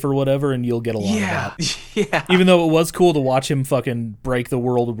Morphin Life or whatever, and you'll get a lot of that. Yeah. Even though it was cool to watch him fucking break the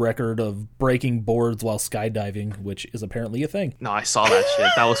world record of breaking boards while skydiving, which is apparently a thing. No, I saw that shit.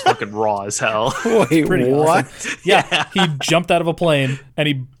 That was fucking raw as hell. Wait, what? Awesome. Yeah, he jumped out of a plane and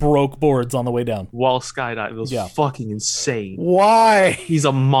he broke boards on the way down while skydiving. It was fucking insane. Why? He's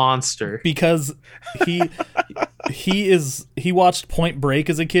a monster. Because he watched Point Break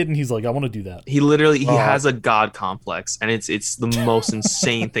as a kid, and he's like, I want to do that. He literally has a god complex, and it's the most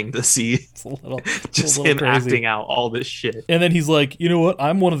insane thing to see. It's a little him crazy. acting out all this shit. And then he's like, you know what?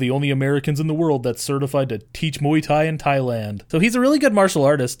 I'm one of the only Americans in the world that's certified to teach Muay Thai in Thailand. So he's a really good martial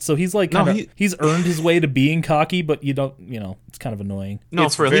artist. So he's like, he's earned his way to being cocky, but it's kind of annoying. No,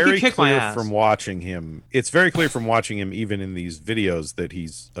 it's for real. Very he can kick my clear ass. from watching him. It's very clear from watching him, even in these videos, that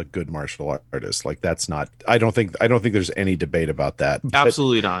he's a good martial artist. Like, that's not. I don't think there's any debate about that. But,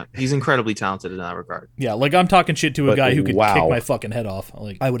 absolutely not. He's incredibly talented in that regard. Yeah, like I'm talking shit to a guy who could kick my fucking head off.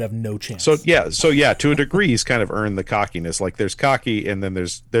 Like, I would have no chance. So yeah, to a degree, he's kind of earned the cockiness. Like, there's cocky, and then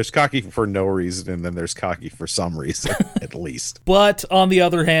there's cocky for no reason, and then there's cocky for some reason, at least. But on the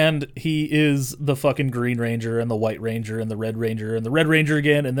other hand, he is the fucking Green Ranger and the White Ranger and the Red Ranger and the Red Ranger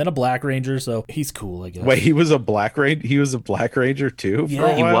again, and then a Black Ranger. So he's cool, I guess. Wait, he was a Black Ranger too?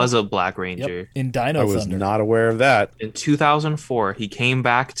 Yeah, he was a Black Ranger. In Dino I was Thunder. not aware aware of that. In 2004, he came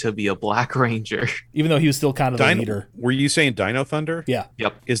back to be a Black Ranger. Even though he was still kind of the leader. Were you saying Dino Thunder? Yeah.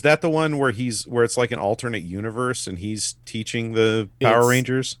 Yep. Is that the one where it's like an alternate universe and he's teaching the Power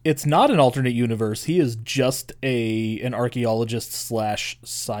Rangers? It's not an alternate universe. He is just an archaeologist /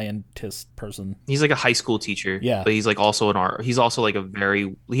 scientist person. He's like a high school teacher. Yeah. But he's like also he's also like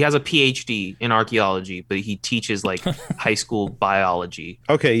he has a PhD in archaeology, but he teaches like high school biology.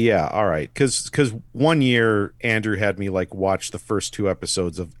 Okay, yeah, all right. Because one year Andrew had me like watch the first 2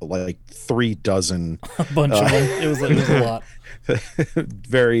 episodes of like 36 A bunch of them. It was a lot.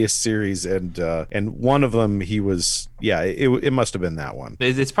 various series, and one of them he was it must have been that one.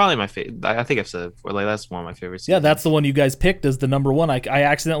 It's probably my favorite. I think I've said it before, like that's one of my favorites. Yeah, that's the one you guys picked as the number one. I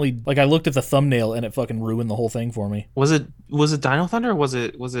accidentally I looked at the thumbnail and it fucking ruined the whole thing for me. Was it Dino Thunder or was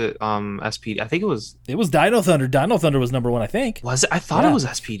it SPD? I think it was Dino Thunder. Dino Thunder was number one, I think. Was it? I thought it was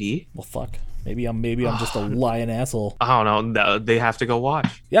SPD. Well, fuck. Maybe I'm just a lying asshole. I don't know. No, they have to go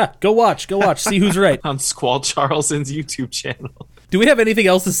watch. Yeah, go watch. See who's right. On Squall Charleston's YouTube channel. Do we have anything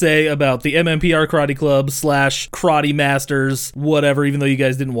else to say about the MMPR Karate Club / Karate Masters, whatever, even though you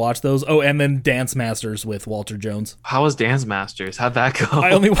guys didn't watch those? Oh, and then Dance Masters with Walter Jones. How was Dance Masters? How'd that go?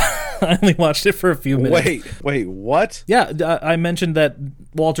 I only watched it for a few minutes. Wait, what? Yeah, I mentioned that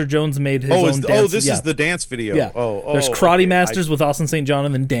Walter Jones made his own dance. This is the dance video. Yeah. There's Karate Masters with Austin St. John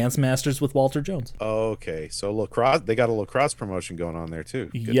and then Dance Masters with Walter Jones. Okay, so lacrosse, they got a lacrosse promotion going on there too.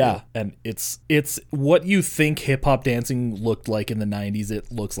 Good deal. And it's what you think hip-hop dancing looked like in the 90s.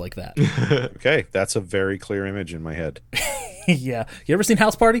 It looks like that. Okay, that's a very clear image in my head. Yeah. You ever seen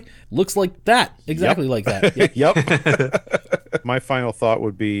House Party? Looks like that. Exactly like that. Yep. Yep. My final thought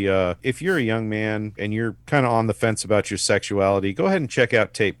would be, if you're a young man and you're kind of on the fence about your sexuality, go ahead and check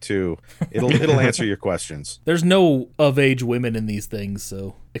out Tape 2. It'll answer your questions. There's no of-age women in these things,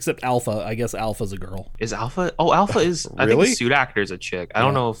 so... Except Alpha. I guess Alpha's a girl. Is Alpha? Oh, Alpha is... Really? I think the suit actor is a chick. I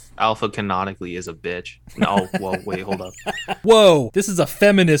don't know if Alpha canonically is a bitch. No, well, wait, hold up. Whoa, this is a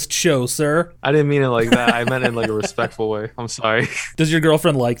feminist show, sir. I didn't mean it like that. I meant it in like a respectful way. I'm sorry. Does your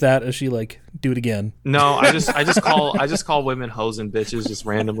girlfriend like that? Is she like, do it again? No, I just call women hoes and bitches just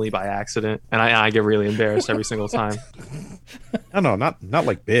randomly by accident, and I get really embarrassed every single time. No, not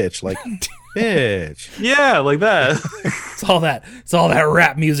like bitch, like bitch. Yeah, like that. It's all that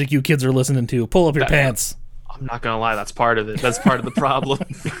rap music you kids are listening to. Pull up your pants. I'm not gonna lie, that's part of it. That's part of the problem.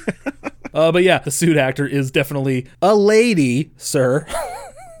 But yeah, the suit actor is definitely a lady, sir.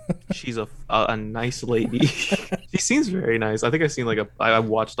 She's a nice lady. She seems very nice. I think I've seen I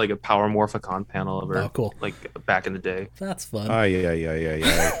watched like a Power Morphicon panel of her. Oh, cool. Like back in the day. That's fun.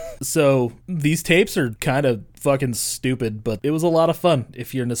 Yeah. So these tapes are kind of fucking stupid, but it was a lot of fun.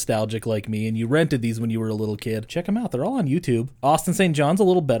 If you're nostalgic like me and you rented these when you were a little kid, check them out. They're all on YouTube. Austin St. John's a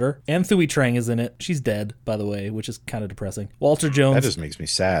little better. And Thuy Trang is in it. She's dead, by the way, which is kind of depressing. Walter Jones. That just makes me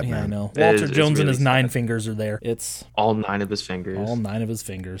sad, man. I know. Walter Jones really and his sad. 9 fingers are there. It's all 9 of his fingers. All 9 of his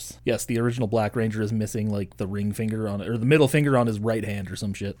fingers. Yes, the original Black Ranger is missing like the ring finger on it, or the middle finger on his right hand or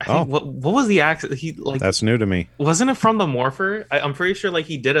some shit. I think, what was the accent? He like That's new to me. Wasn't it from the Morpher? I'm pretty sure like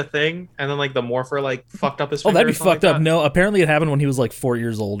he did a thing and then like the Morpher like fucked up his finger. Oh, that'd be fucked up. Like No, apparently it happened when he was like 4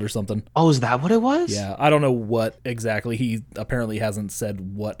 years old or something. Oh, is that what it was? Yeah, I don't know what exactly. He apparently hasn't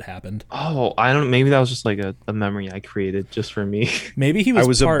said what happened. Oh, I don't. Maybe that was just like a memory I created just for me. Maybe he was. I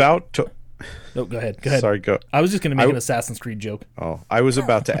was about to. No, go ahead. Sorry, go. I was just going to make an Assassin's Creed joke. Oh, I was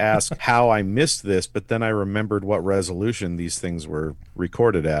about to ask how I missed this, but then I remembered what resolution these things were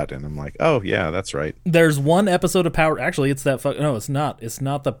recorded at, and I'm like, oh, yeah, that's right. There's one episode of Power... Actually, it's that... No, it's not. It's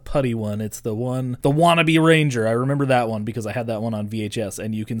not the putty one. It's the one... The Wannabe Ranger. I remember that one because I had that one on VHS,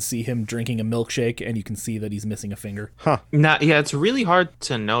 and you can see him drinking a milkshake, and you can see that he's missing a finger. Huh. Yeah, it's really hard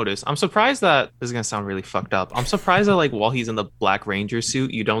to notice. I'm surprised that... This is going to sound really fucked up. I'm surprised that, like, while he's in the Black Ranger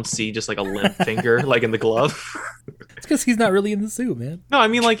suit, you don't see just, like, a limp finger, like, in the glove. It's because he's not really in the suit, man. No, I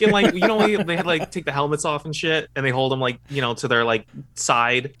mean, like, in, like, you know, they had, like, take the helmets off and shit, and they hold them, like, you know, to their, like,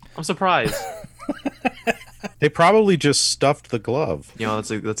 side. I'm surprised. They probably just stuffed the glove. You know,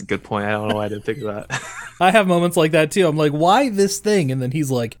 that's a good point. I don't know why I didn't think of that. I have moments like that too. I'm like, why this thing? And then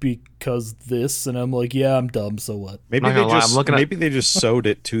he's like, because this. And I'm like, yeah, I'm dumb. So what? Maybe they just sewed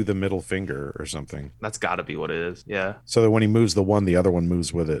it to the middle finger or something. That's got to be what it is. Yeah. So that when he moves the one, the other one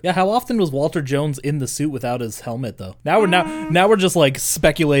moves with it. Yeah. How often was Walter Jones in the suit without his helmet though? Now we're just like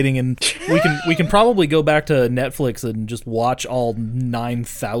speculating, and we can probably go back to Netflix and just watch all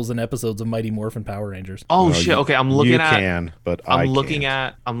 9,000 episodes of Mighty Morphin Power Rangers. Oh shit. Okay, I'm looking I'm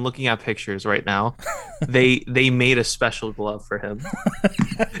looking at pictures right now. They made a special glove for him.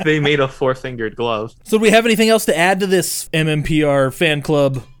 They made a 4-fingered glove. So do we have anything else to add to this MMPR fan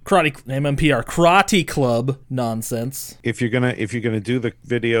club MMPR Karate Club nonsense. If you're gonna do the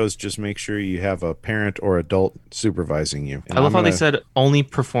videos, just make sure you have a parent or adult supervising you. And I love how they said only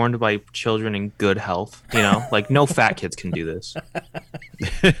performed by children in good health. You know, like no fat kids can do this.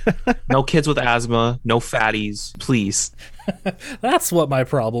 No kids with asthma, no fatties, please. That's what my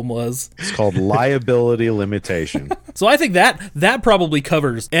problem was. It's called liability limitation. So I think that probably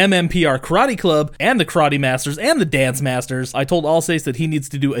covers MMPR Karate Club and the Karate Masters and the Dance Masters. I told Alsace that he needs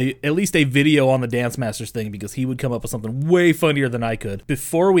to do at least a video on the Dance Masters thing because he would come up with something way funnier than I could.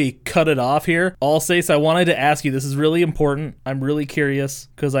 Before we cut it off here, Alsace, I wanted to ask you, this is really important. I'm really curious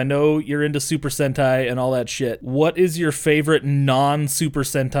because I know you're into Super Sentai and all that shit. What is your favorite non-Super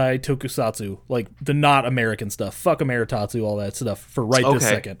Sentai tokusatsu? Like the not American stuff. Fuck Ameritatsu, all that stuff for this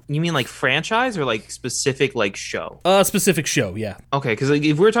second. You mean like franchise or like specific like show? Specific show, yeah. Okay, because like,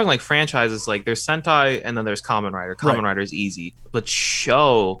 if we're talking like franchises, like there's Sentai and then there's Kamen Rider. Kamen Rider is easy, but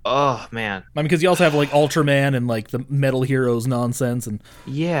show, oh man. I mean, because you also have like Ultraman and like the Metal Heroes nonsense and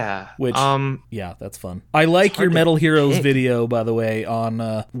which yeah, that's fun. I like your Metal Heroes video, by the way, on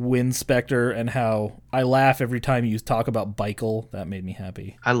Winspector and how I laugh every time you talk about Baikel. That made me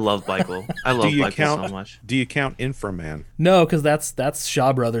happy. I love Baikel. I love Baikel so much. Do you count Inframan? No, because that's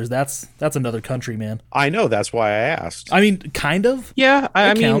Shaw Brothers. That's another country, man. I know. That's why I asked. I mean, kind of. Yeah,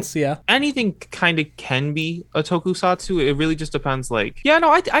 I mean, counts, yeah. Anything kind of can be a tokusatsu. It really just depends. Like, yeah, no,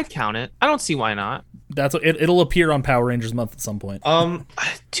 I'd count it. I don't see why not. It'll appear on Power Rangers Month at some point.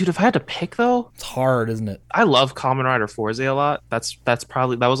 Dude, if I had to pick though, it's hard, isn't it? I love Kamen Rider Forze a lot.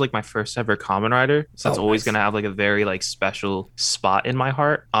 That was like my first ever Kamen Rider, so it's always gonna have like a very like special spot in my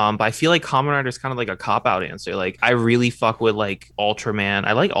heart. But I feel like Kamen Rider is kind of like a cop out answer. Like I really fuck with like Ultraman.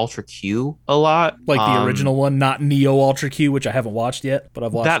 I like Ultra Q a lot, like the original one, not Neo Ultra Q, which I haven't watched yet, but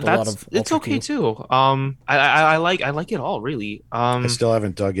I've watched a lot of. It's okay too. I like it all really. I still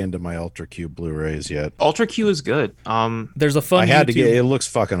haven't dug into my Ultra Q Blu-rays yet. Ultra Q is good. There's a fun. It looks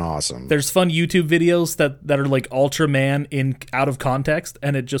fucking awesome. There's fun YouTube videos that are like Ultraman in out of context,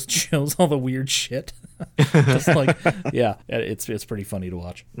 and it just shows all the weird shit. Just like, yeah, it's pretty funny to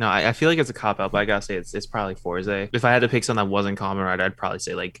watch. No, I feel like it's a cop out, but I gotta say it's probably Forze. If I had to pick something that wasn't Kamen Rider, I'd probably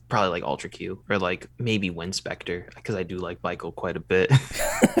say like Ultra Q or like maybe Winspector because I do like Baikel quite a bit.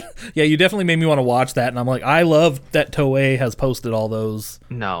 Yeah, you definitely made me want to watch that, and I'm like, I love that Toei has posted all those.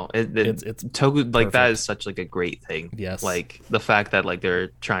 No, it's Toku like that is such like a great thing. Yes, like the fact that like they're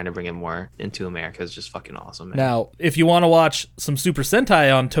trying to bring it more into America is just fucking awesome. Man. Now, if you want to watch some Super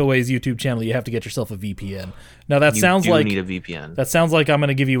Sentai on Toei's YouTube channel, you have to get yourself a VPN. Now that sounds like you need a VPN. That sounds like I'm going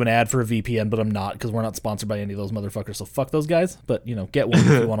to give you an ad for a VPN, but I'm not because we're not sponsored by any of those motherfuckers. So fuck those guys. But get one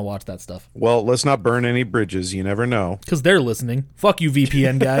if you want to watch that stuff. Well, let's not burn any bridges. You never know. Because they're listening. Fuck you,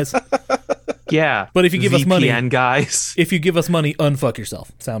 VPN guys. Yeah, but if you give us money, guys, if you give us money, unfuck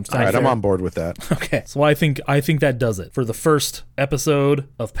yourself. Sounds all right. fair. I'm on board with that. Okay, so I think that does it for the first episode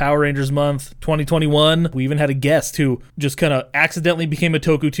of Power Rangers Month 2021. We even had a guest who just kind of accidentally became a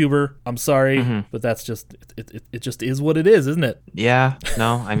TokuTuber. I'm sorry, but that's just it. Just is what it is, isn't it? Yeah.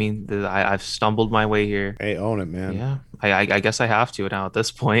 No, I mean, I've stumbled my way here. Hey, own it, man. Yeah. I guess I have to now at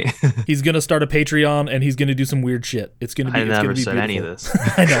this point. He's gonna start a Patreon and he's gonna do some weird shit. It's gonna be. I never said any of this.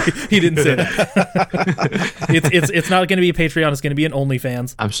 I know he didn't say that. It's not gonna be a Patreon. It's gonna be an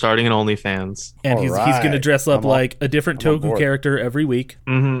OnlyFans. I'm starting an OnlyFans, and he's gonna dress up like a different Toku character every week.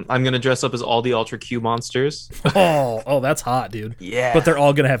 I'm gonna dress up as all the Ultra Q monsters. Oh, that's hot, dude. Yeah, but they're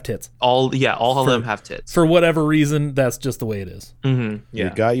all gonna have tits. All of them have tits for whatever reason. That's just the way it is. Yeah, you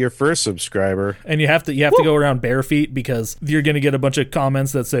got your first subscriber, and you have to go around bare feet because you're gonna get a bunch of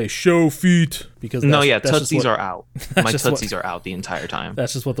comments that say show feet because tootsies are out. My tootsies are out the entire time.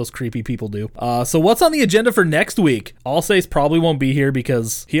 That's just what those creepy people do. So what's on the agenda for next week? Alsace probably won't be here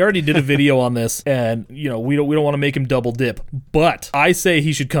because he already did a video on this, and we don't want to make him double dip. But I say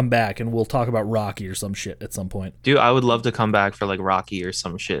he should come back, and we'll talk about Rocky or some shit at some point. Dude, I would love to come back for like Rocky or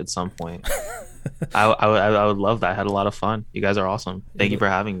some shit at some point. I would love that. I had a lot of fun. You guys are awesome. Thank you for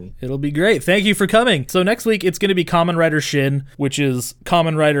having me. It'll be great. Thank you for coming. So next week it's going to be Kamen Rider Shin, which is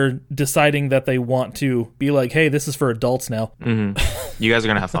Kamen Rider deciding that they want to be like, hey, this is for adults now. You guys are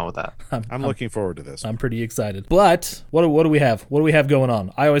going to have fun with that. I'm looking forward to this. I'm pretty excited. But what do we have? What do we have going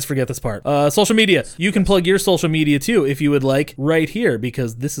on? I always forget this part. Social media. You can plug your social media too if you would like right here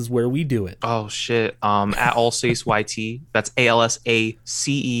because this is where we do it. Oh shit. At AlsaceYT. That's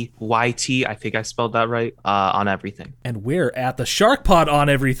ALSACEYT. I think think I spelled that right. On everything. And we're at the Shark Pod on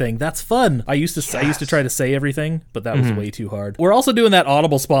everything. That's fun. I used to try to say everything, but that was way too hard. We're also doing that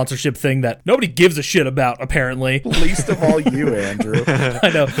Audible sponsorship thing that nobody gives a shit about, apparently. Least of all you, Andrew.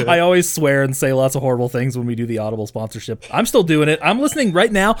 I know. I always swear and say lots of horrible things when we do the Audible sponsorship. I'm still doing it. I'm listening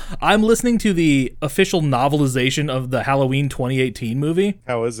right now. I'm listening to the official novelization of the Halloween 2018 movie.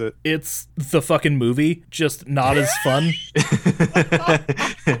 How is it? It's the fucking movie, just not as fun.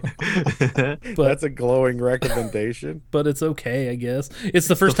 But that's a glowing recommendation. But it's okay, I guess. It's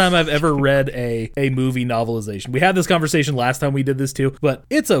the first time I've ever read a movie novelization. We had this conversation last time we did this too, but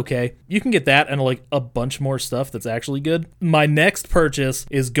it's okay. You can get that and like a bunch more stuff that's actually good. My next purchase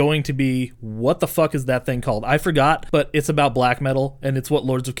is going to be, what the fuck is that thing called? I forgot, but it's about black metal, and it's what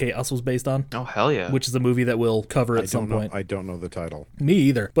Lords of Chaos was based on. Oh, hell yeah. Which is a movie that we'll cover at some point. I don't know the title. Me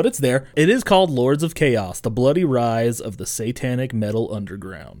either, but it's there. It is called Lords of Chaos, The Bloody Rise of the Satanic Metal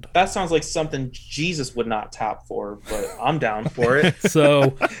Underground. That sounds like something Jesus would not tap for, but I'm down for it.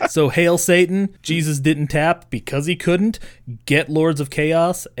 So hail Satan. Jesus didn't tap because he couldn't. Get Lords of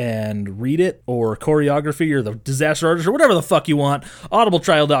Chaos and read it, or choreography, or the disaster artist, or whatever the fuck you want.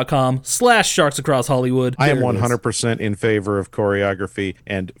 audibletrial.com/Sharks Across Hollywood. I am 100% in favor of choreography,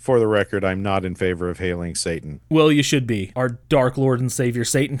 and for the record, I'm not in favor of hailing Satan. Well, you should be. Our Dark Lord and Savior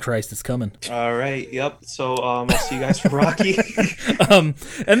Satan Christ is coming. All right. Yep. So I'll see you guys for Rocky.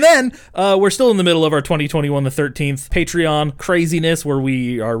 And then we're still in the middle of our 2021 the 13th Patreon craziness, where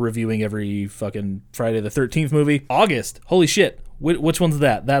we are reviewing every fucking Friday the 13th movie. August. Holy shit. Which one's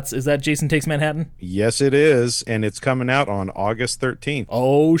that? Is that Jason Takes Manhattan? Yes, it is, and it's coming out on August 13th.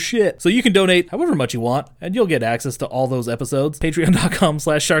 Oh, shit. So you can donate however much you want, and you'll get access to all those episodes.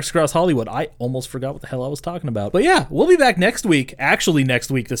 Patreon.com/Sharks Across Hollywood. I almost forgot what the hell I was talking about. But yeah, we'll be back next week. Actually, next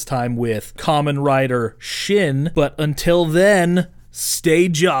week this time with Kamen Rider Shin. But until then, stay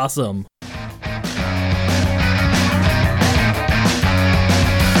jawsome.